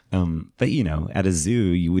 But at a zoo,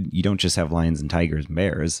 you don't just have lions and tigers and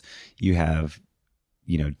bears. You have,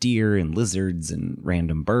 deer and lizards and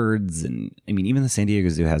random birds. And I mean, even the San Diego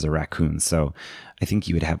Zoo has a raccoon. So I think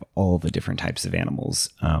you would have all the different types of animals.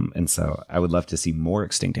 And so I would love to see more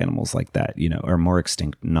extinct animals like that, or more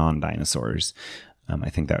extinct non-dinosaurs. I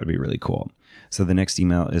think that would be really cool. So the next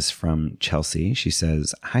email is from Chelsea. She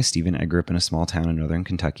says, "Hi, Stephen. I grew up in a small town in northern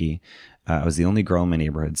Kentucky. I was the only girl in my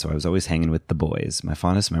neighborhood, so I was always hanging with the boys. My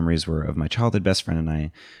fondest memories were of my childhood best friend and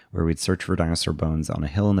I, where we'd search for dinosaur bones on a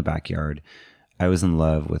hill in the backyard. I was in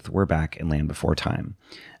love with We're Back and Land Before Time.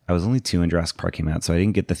 I was only 2 when Jurassic Park came out, so I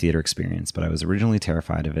didn't get the theater experience, but I was originally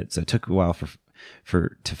terrified of it, so it took a while to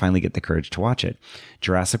finally get the courage to watch it.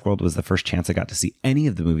 Jurassic World was the first chance I got to see any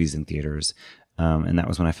of the movies in theaters, and that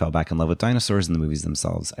was when I fell back in love with dinosaurs and the movies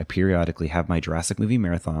themselves. I periodically have my Jurassic movie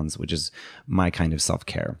marathons, which is my kind of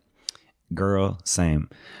self-care." Girl, same.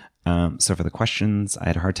 So for the questions, I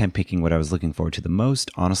had a hard time picking what I was looking forward to the most.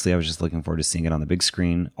 Honestly, I was just looking forward to seeing it on the big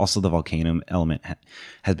screen. Also, the volcano element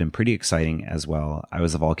has been pretty exciting as well. I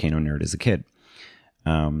was a volcano nerd as a kid.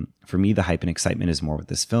 For me, the hype and excitement is more with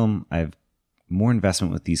this film. I have more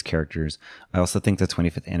investment with these characters. I also think the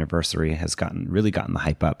 25th anniversary has really gotten the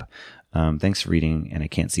hype up. Thanks for reading, and I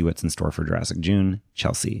can't see what's in store for Jurassic June.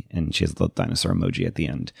 Chelsea. And she has the dinosaur emoji at the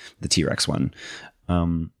end, the T-Rex one.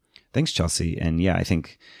 Thanks, Chelsea. And yeah, I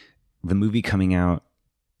think the movie coming out,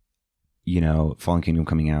 Fallen Kingdom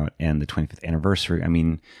coming out, and the 25th anniversary, I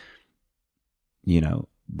mean,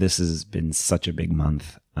 this has been such a big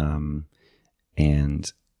month.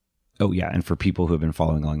 And for people who have been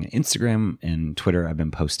following along on Instagram and Twitter, I've been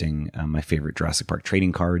posting my favorite Jurassic Park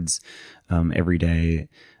trading cards every day.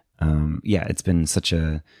 It's been such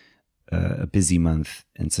a busy month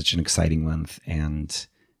and such an exciting month. And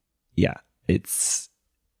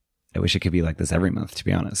I wish it could be like this every month, to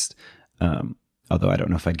be honest. Although I don't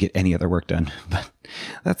know if I'd get any other work done, but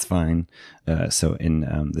that's fine. So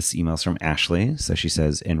this email's from Ashley. So she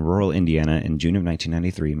says, "In rural Indiana in June of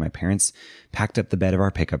 1993, my parents packed up the bed of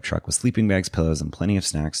our pickup truck with sleeping bags, pillows, and plenty of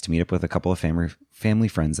snacks to meet up with a couple of family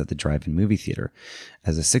friends at the drive-in movie theater.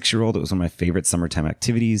 As a 6-year-old, it was one of my favorite summertime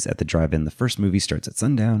activities. At the drive-in, the first movie starts at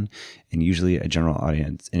sundown, and it's usually a general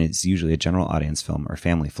audience film or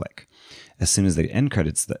family flick. As soon as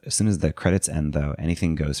the credits end, though,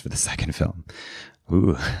 anything goes for the second film.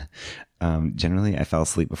 Ooh. Generally, I fell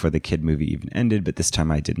asleep before the kid movie even ended, but this time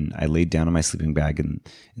I didn't. I laid down on my sleeping bag in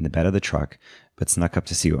the bed of the truck, but snuck up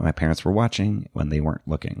to see what my parents were watching when they weren't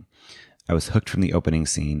looking. I was hooked from the opening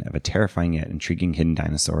scene of a terrifying yet intriguing hidden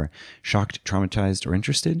dinosaur. Shocked, traumatized, or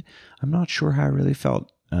interested? I'm not sure how I really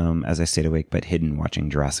felt as I stayed awake but hidden watching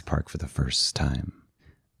Jurassic Park for the first time."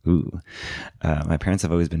 Ooh. My parents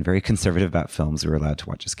have always been very conservative about films we were allowed to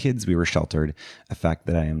watch as kids. We were sheltered, a fact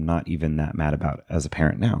that I am not even that mad about as a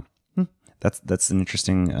parent now. That's an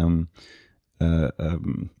interesting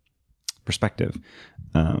perspective.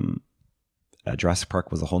 Jurassic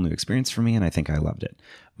Park was a whole new experience for me, and I think I loved it.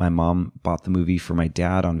 My mom bought the movie for my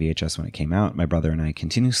dad on VHS when it came out. My brother and I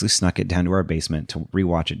continuously snuck it down to our basement to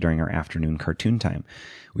rewatch it during our afternoon cartoon time.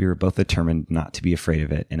 We were both determined not to be afraid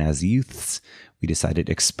of it, and as youths, we decided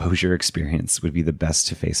exposure experience would be the best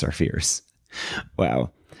to face our fears.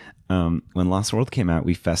 Wow. When Lost World came out,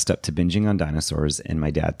 we fessed up to binging on dinosaurs, and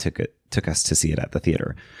my dad took us to see it at the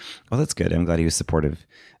theater. Well, that's good. I'm glad he was supportive.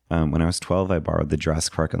 When I was 12, I borrowed the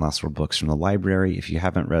Jurassic Park and Lost World books from the library. If you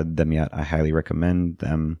haven't read them yet, I highly recommend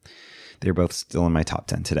them. They're both still in my top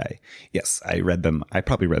 10 today. Yes, I read them. I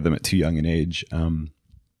probably read them at too young an age.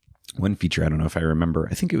 One feature, I don't know if I remember.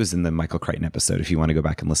 I think it was in the Michael Crichton episode. If you want to go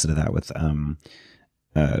back and listen to that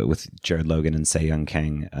with Jared Logan and Se Young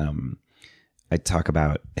Kang, I talk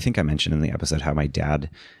about, I think I mentioned in the episode how my dad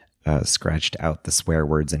scratched out the swear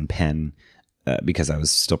words in pen because I was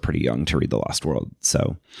still pretty young to read The Lost World.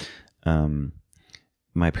 So,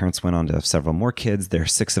 My parents went on to have several more kids. There are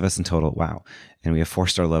 6 of us in total. Wow. And we have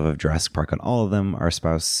forced our love of Jurassic Park on all of them. Our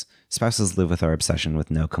spouses live with our obsession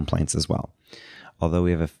with no complaints as well. Although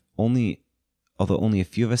only a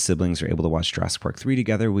few of us siblings are able to watch Jurassic Park 3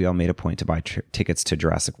 together, we all made a point to buy tickets to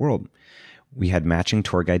Jurassic World. We had matching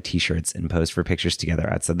tour guide t-shirts and posed for pictures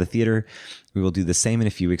together outside the theater. We will do the same in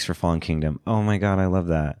a few weeks for Fallen Kingdom. Oh my God, I love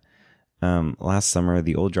that. Last summer,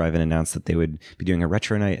 the old drive-in announced that they would be doing a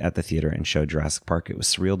retro night at the theater and show Jurassic Park. It was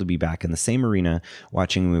surreal to be back in the same arena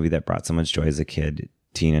watching a movie that brought so much joy as a kid,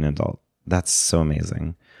 teen, and adult. That's so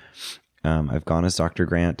amazing. I've gone as Dr.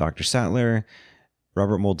 Grant, Dr. Sattler,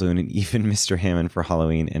 Robert Muldoon, and even Mr. Hammond for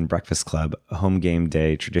Halloween and Breakfast Club, a home game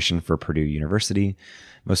day tradition for Purdue University.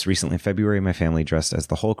 Most recently, in February, my family dressed as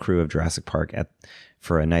the whole crew of Jurassic Park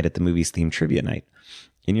for a night at the movies themed trivia night.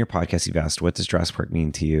 In your podcast, you've asked, what does Jurassic Park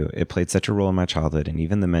mean to you? It played such a role in my childhood, and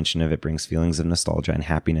even the mention of it brings feelings of nostalgia and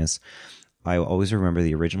happiness. I will always remember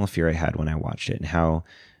the original fear I had when I watched it and how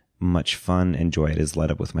much fun and joy it has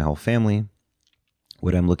led up with my whole family.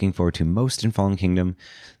 What I'm looking forward to most in Fallen Kingdom,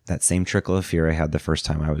 that same trickle of fear I had the first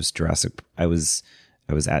time I was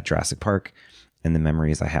at Jurassic Park, and the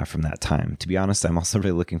memories I have from that time. To be honest, I'm also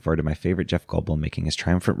really looking forward to my favorite Jeff Goldblum making his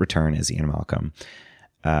triumphant return as Ian Malcolm.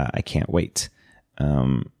 I can't wait.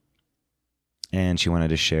 And she wanted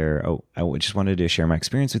to share, I just wanted to share my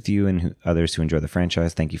experience with you and others who enjoy the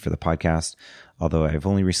franchise. Thank you for the podcast. Although I've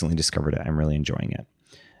only recently discovered it, I'm really enjoying it.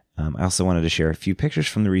 I also wanted to share a few pictures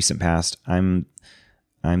from the recent past. I'm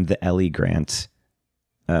the Ellie Grant.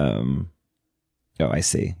 I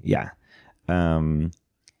see. Yeah.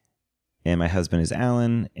 And my husband is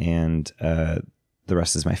Alan, and the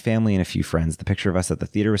rest is my family and a few friends. The picture of us at the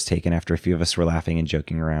theater was taken after a few of us were laughing and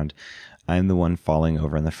joking around. I'm the one falling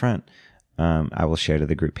over in the front. I will share to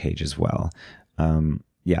the group page as well. And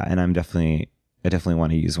I definitely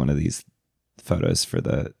want to use one of these photos for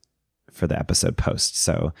the episode post.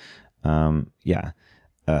 So,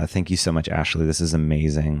 thank you so much, Ashley. This is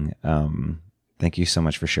amazing. Thank you so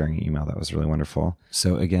much for sharing your email. That was really wonderful.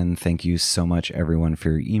 So again, thank you so much, everyone, for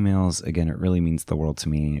your emails. Again, it really means the world to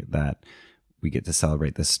me that we get to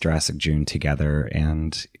celebrate this Jurassic June together.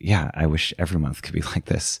 And I wish every month could be like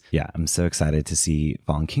this. I'm so excited to see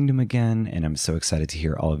Fallen Kingdom again. And I'm so excited to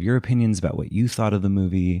hear all of your opinions about what you thought of the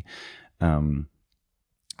movie. So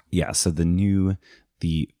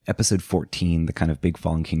the episode 14, the kind of big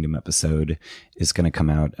Fallen Kingdom episode, is going to come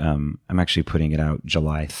out. I'm actually putting it out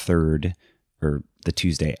July 3rd, or the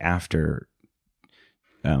Tuesday after,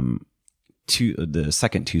 the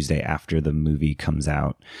second Tuesday after the movie comes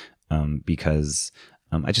out, because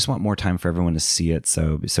I just want more time for everyone to see it,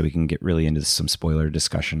 so we can get really into some spoiler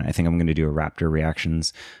discussion. I think I'm going to do a Raptor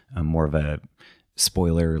reactions, more of a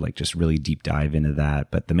spoiler, like just really deep dive into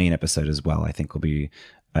that. But the main episode as well, I think will be.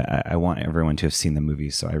 I want everyone to have seen the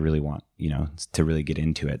movie, so I really want to really get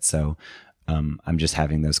into it. So I'm just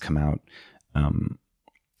having those come out.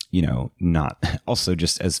 Not also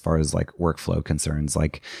just as far as like workflow concerns,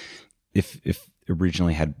 like if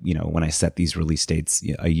originally had, when I set these release dates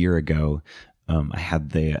a year ago, I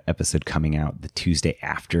had the episode coming out the Tuesday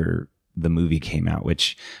after the movie came out,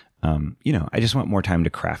 which, I just want more time to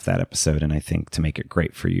craft that episode. And I think to make it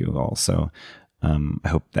great for you all. So I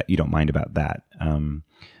hope that you don't mind about that.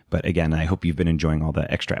 But again, I hope you've been enjoying all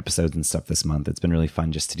the extra episodes and stuff this month. It's been really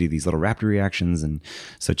fun just to do these little Raptor reactions. And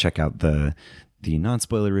so check out the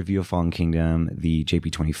non-spoiler review of Fallen Kingdom, the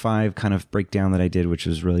JP25 kind of breakdown that I did, which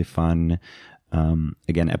was really fun.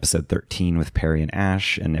 Again, episode 13 with Perry and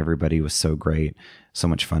Ash, and everybody was so great. So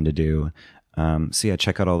much fun to do.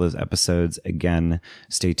 Check out all those episodes. Again,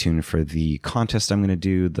 stay tuned for the contest I'm going to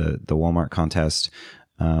do, the Walmart contest.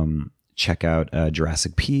 Check out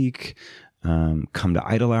Jurassic Peak. Come to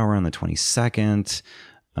Idle Hour on the 22nd.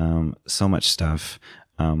 So much stuff.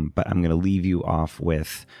 But I'm going to leave you off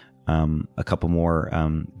with a couple more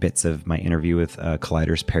bits of my interview with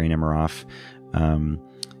Collider's Perry Nemiroff.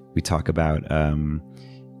 We talk about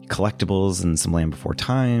collectibles and some Land Before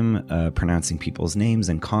Time, pronouncing people's names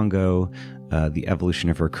in Congo, the evolution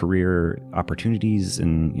of her career opportunities,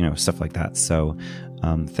 and stuff like that. So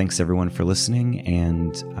thanks everyone for listening,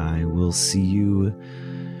 and I will see you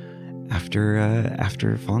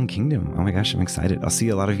after Fallen Kingdom. Oh my gosh, I'm excited. I'll see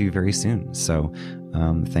a lot of you very soon. So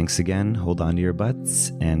thanks again. Hold on to your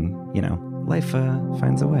butts, and life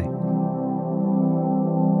finds a way.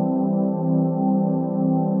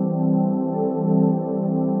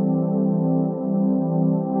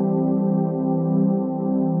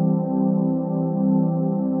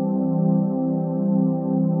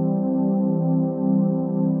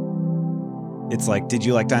 it's like, did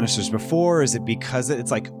you like dinosaurs before? Is it because it's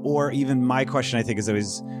like, or even my question, I think, is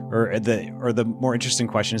always, or the more interesting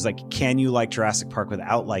question is like, can you like Jurassic Park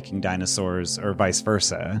without liking dinosaurs, or vice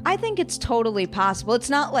versa? I think it's totally possible. It's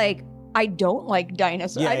not like I don't like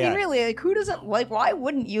dinosaurs. I mean, really, like, who doesn't like, why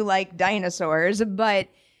wouldn't you like dinosaurs? But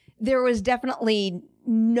there was definitely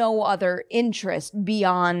no other interest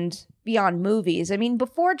beyond movies. I mean,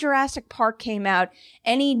 before Jurassic Park came out,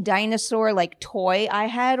 any dinosaur like toy I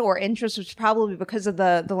had or interest was probably because of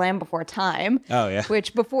the Land Before Time. Oh yeah.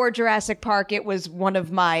 Which before Jurassic Park, it was one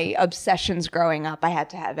of my obsessions growing up. I had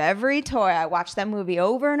to have every toy. I watched that movie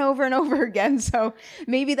over and over and over again. So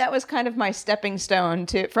maybe that was kind of my stepping stone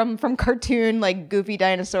to from cartoon like goofy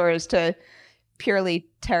dinosaurs to purely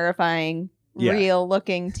terrifying real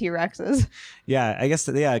looking T-Rexes. Yeah, I guess,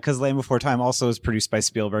 because Land Before Time also was produced by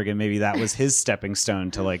Spielberg, and maybe that was his stepping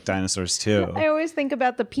stone to like dinosaurs too. I always think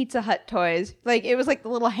about the Pizza Hut toys. Like, it was like the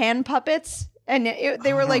little hand puppets, and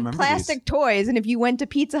they were like plastic toys. And if you went to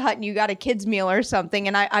Pizza Hut and you got a kid's meal or something,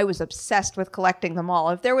 and I was obsessed with collecting them all.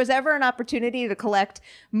 If there was ever an opportunity to collect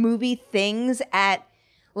movie things at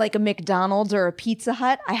like a McDonald's or a Pizza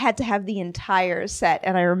Hut, I had to have the entire set.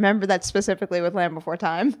 And I remember that specifically with Land Before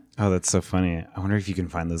Time. Oh, that's so funny. I wonder if you can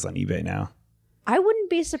find those on eBay now. I wouldn't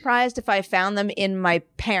be surprised if I found them in my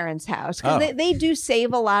parents' house, because they do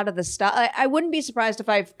save a lot of the stuff. I wouldn't be surprised if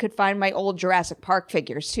I could find my old Jurassic Park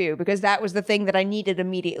figures too, because that was the thing that I needed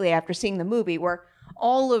immediately after seeing the movie, were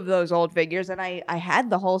all of those old figures. And I had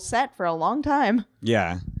the whole set for a long time.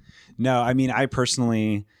 Yeah. No, I mean, I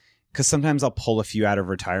personally... because sometimes I'll pull a few out of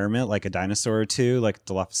retirement, like a dinosaur or two, like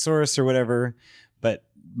Dilophosaurus or whatever. But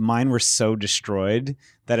mine were so destroyed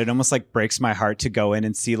that it almost like breaks my heart to go in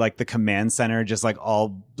and see like the command center just like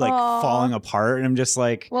all like falling apart. And I'm just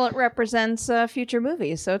like, well, it represents future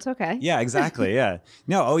movies, so it's okay. Yeah, exactly. Yeah.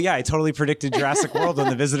 No. Oh yeah. I totally predicted Jurassic World when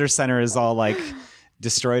the visitor center is all like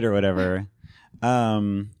destroyed or whatever.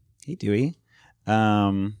 Hey, Dewey.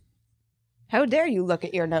 How dare you look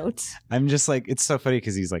at your notes? I'm just like, it's so funny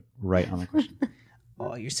because he's like right on the question.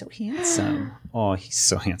 Oh, you're so handsome. Oh, he's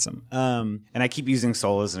so handsome. And I keep using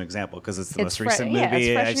Soul as an example because it's the most recent movie. Yeah,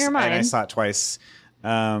 it's fresh in your mind. And I saw it twice.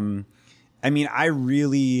 I mean, I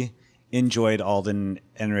really enjoyed Alden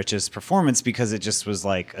Ehrenreich's performance because it just was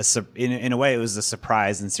like, in a way, it was a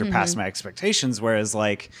surprise and surpassed my expectations. Whereas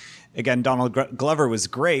like, again, Donald Glover was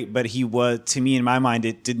great, but he was, to me, in my mind,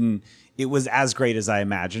 it was as great as I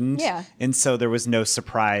imagined. Yeah. And so there was no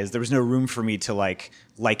surprise. There was no room for me to like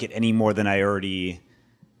it any more than I already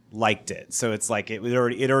liked it. So it's like it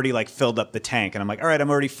already like filled up the tank, and I'm like, all right, I'm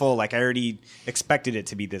already full. Like I already expected it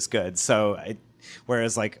to be this good. So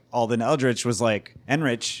whereas like Alden Ehrenreich was like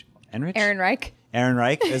Ehrenreich.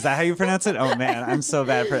 Ehrenreich. Is that how you pronounce it? Oh man, I'm so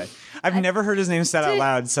bad for it. I've never heard his name said out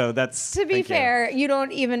loud, so that's... To be fair, you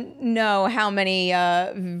don't even know how many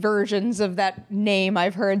versions of that name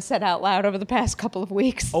I've heard said out loud over the past couple of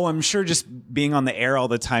weeks. Oh, I'm sure just being on the air all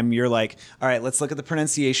the time, you're like, all right, let's look at the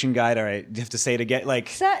pronunciation guide. All right, you have to say it again. Like,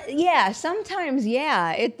 sometimes,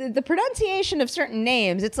 yeah. The pronunciation of certain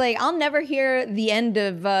names, it's like, I'll never hear the end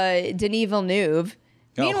of Denis Villeneuve.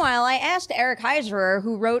 Oh. Meanwhile, I asked Eric Heiserer,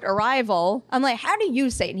 who wrote Arrival, I'm like, how do you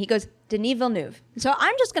say it? And he goes, Denis Villeneuve. So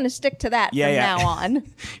I'm just going to stick to that from now on.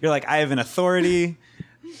 You're like, I have an authority.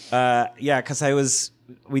 Because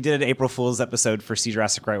we did an April Fool's episode for See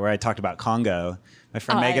Jurassic Right where I talked about Congo. My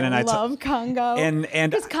friend Megan and I love Congo. And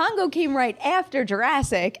because Congo came right after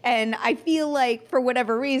Jurassic, and I feel like for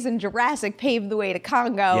whatever reason Jurassic paved the way to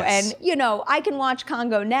Congo. Yes. And I can watch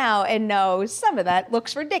Congo now and know some of that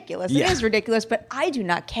looks ridiculous. Yeah. It is ridiculous, but I do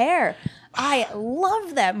not care. I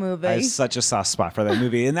love that movie. I have such a soft spot for that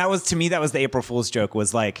movie. And that was, to me, that was the April Fool's joke,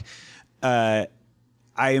 was like, I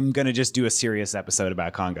am going to just do a serious episode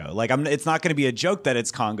about Congo. Like, it's not going to be a joke that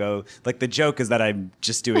it's Congo. Like, the joke is that I'm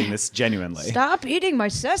just doing this genuinely. Stop eating my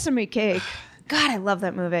sesame cake. God, I love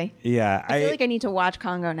that movie. Yeah. I feel like I need to watch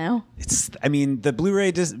Congo now. The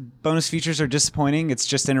Blu-ray bonus features are disappointing. It's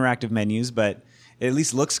just interactive menus, but it at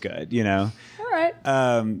least looks good, All right.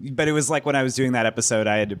 But it was like when I was doing that episode,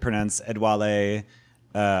 I had to pronounce Edouard. I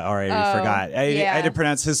already forgot. I had to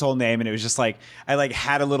pronounce his whole name, and it was just like, I like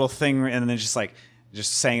had a little thing, and then just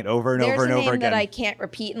saying it over and over and over again. There's a name that I can't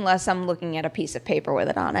repeat unless I'm looking at a piece of paper with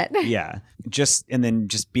it on it. Yeah. And then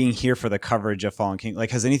being here for the coverage of Fallen King.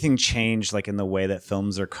 Like, has anything changed like in the way that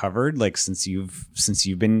films are covered? Like since you've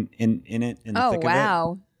been in it? In the thick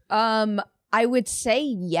of it? I would say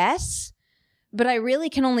yes, but I really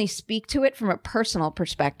can only speak to it from a personal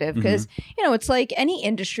perspective because, you know, it's like any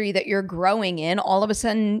industry that you're growing in, all of a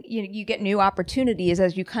sudden you get new opportunities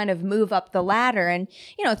as you kind of move up the ladder. And,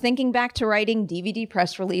 you know, thinking back to writing DVD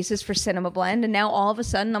press releases for Cinema Blend, and now all of a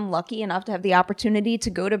sudden I'm lucky enough to have the opportunity to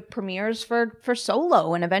go to premieres for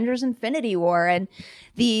Solo and Avengers Infinity War, and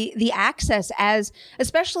the access as,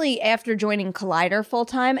 especially after joining Collider full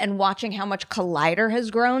time and watching how much Collider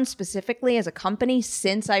has grown specifically as a company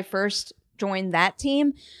since I first joined that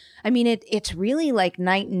team. I mean, it's really like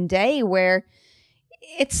night and day, where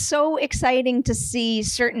it's so exciting to see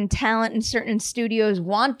certain talent and certain studios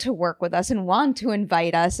want to work with us and want to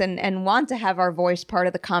invite us and want to have our voice part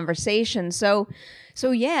of the conversation. So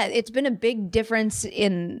yeah, it's been a big difference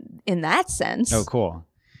in that sense. Oh, cool.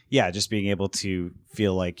 Yeah, just being able to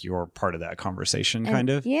feel like you're part of that conversation, kind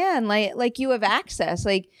of. Yeah, and like you have access,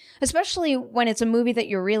 like especially when it's a movie that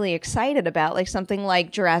you're really excited about, like something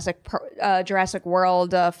like Jurassic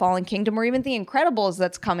World, Fallen Kingdom, or even The Incredibles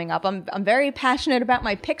that's coming up. I'm very passionate about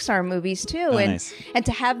my Pixar movies too, and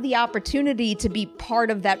to have the opportunity to be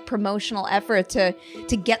part of that promotional effort to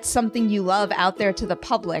get something you love out there to the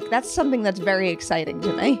public, that's something that's very exciting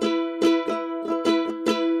to me.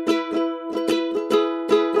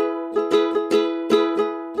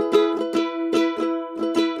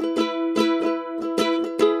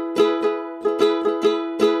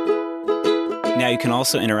 Now you can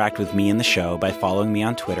also interact with me and the show by following me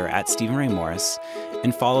on Twitter at Stephen Ray Morris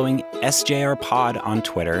and following SJR Pod on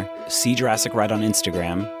Twitter, See Jurassic Right on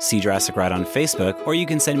Instagram, See Jurassic Right on Facebook, or you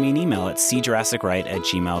can send me an email at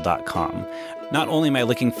seejurassicright@gmail.com. Not only am I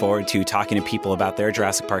looking forward to talking to people about their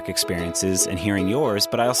Jurassic Park experiences and hearing yours,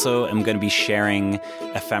 but I also am going to be sharing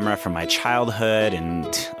ephemera from my childhood, and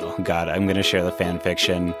oh God, I'm going to share the fan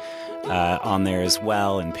fiction on there as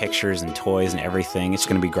well, and pictures and toys and everything. It's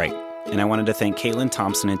going to be great. And I wanted to thank Caitlin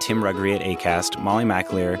Thompson and Tim Ruggery at Acast, Molly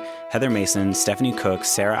McAleer, Heather Mason, Stephanie Cook,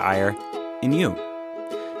 Sarah Iyer, and you.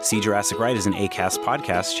 See Jurassic Right is an Acast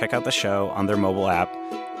podcast. Check out the show on their mobile app.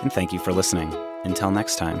 And thank you for listening. Until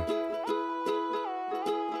next time.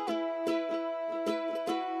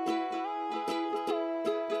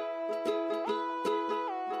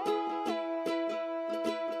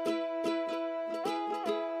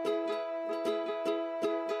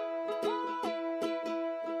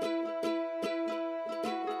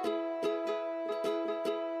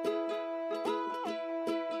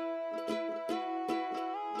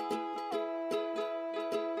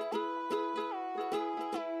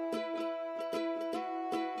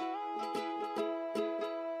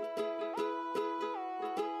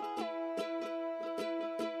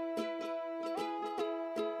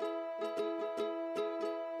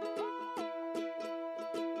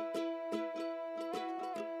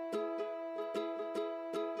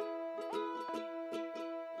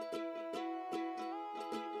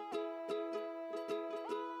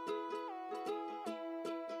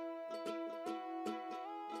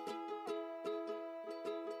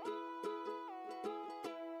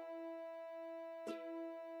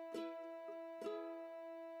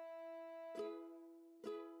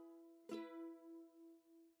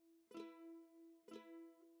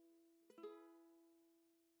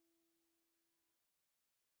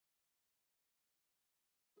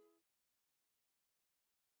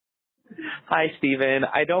 Hi, Stephen.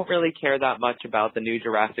 I don't really care that much about the new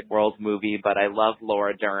Jurassic World movie, but I love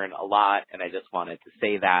Laura Dern a lot, and I just wanted to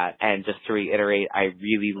say that. And just to reiterate, I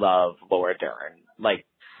really love Laura Dern, like,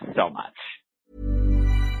 so much.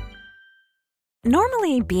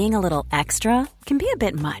 Normally, being a little extra can be a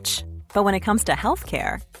bit much, but when it comes to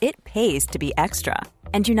healthcare, it pays to be extra.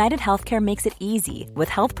 And United Healthcare makes it easy with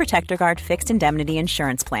Health Protector Guard fixed indemnity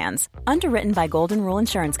insurance plans. Underwritten by Golden Rule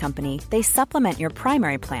Insurance Company, they supplement your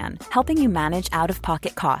primary plan, helping you manage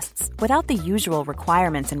out-of-pocket costs without the usual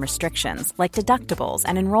requirements and restrictions like deductibles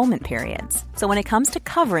and enrollment periods. So when it comes to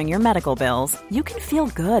covering your medical bills, you can feel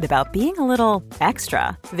good about being a little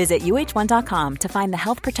extra. Visit uh1.com to find the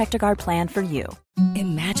Health Protector Guard plan for you.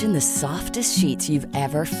 Imagine the softest sheets you've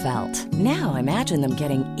ever felt. Now imagine them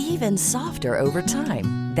getting even softer over time.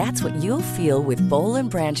 That's what you'll feel with Boll &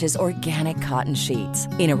 Branch's organic cotton sheets.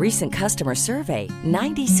 In a recent customer survey,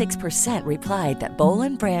 96% replied that Boll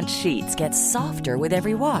 & Branch sheets get softer with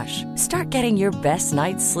every wash. Start getting your best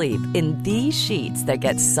night's sleep in these sheets that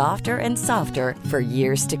get softer and softer for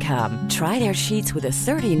years to come. Try their sheets with a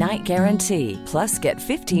 30-night guarantee. Plus, get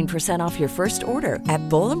 15% off your first order at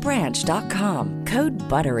bollandbranch.com. Code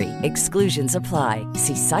BUTTERY. Exclusions apply.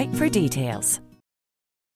 See site for details.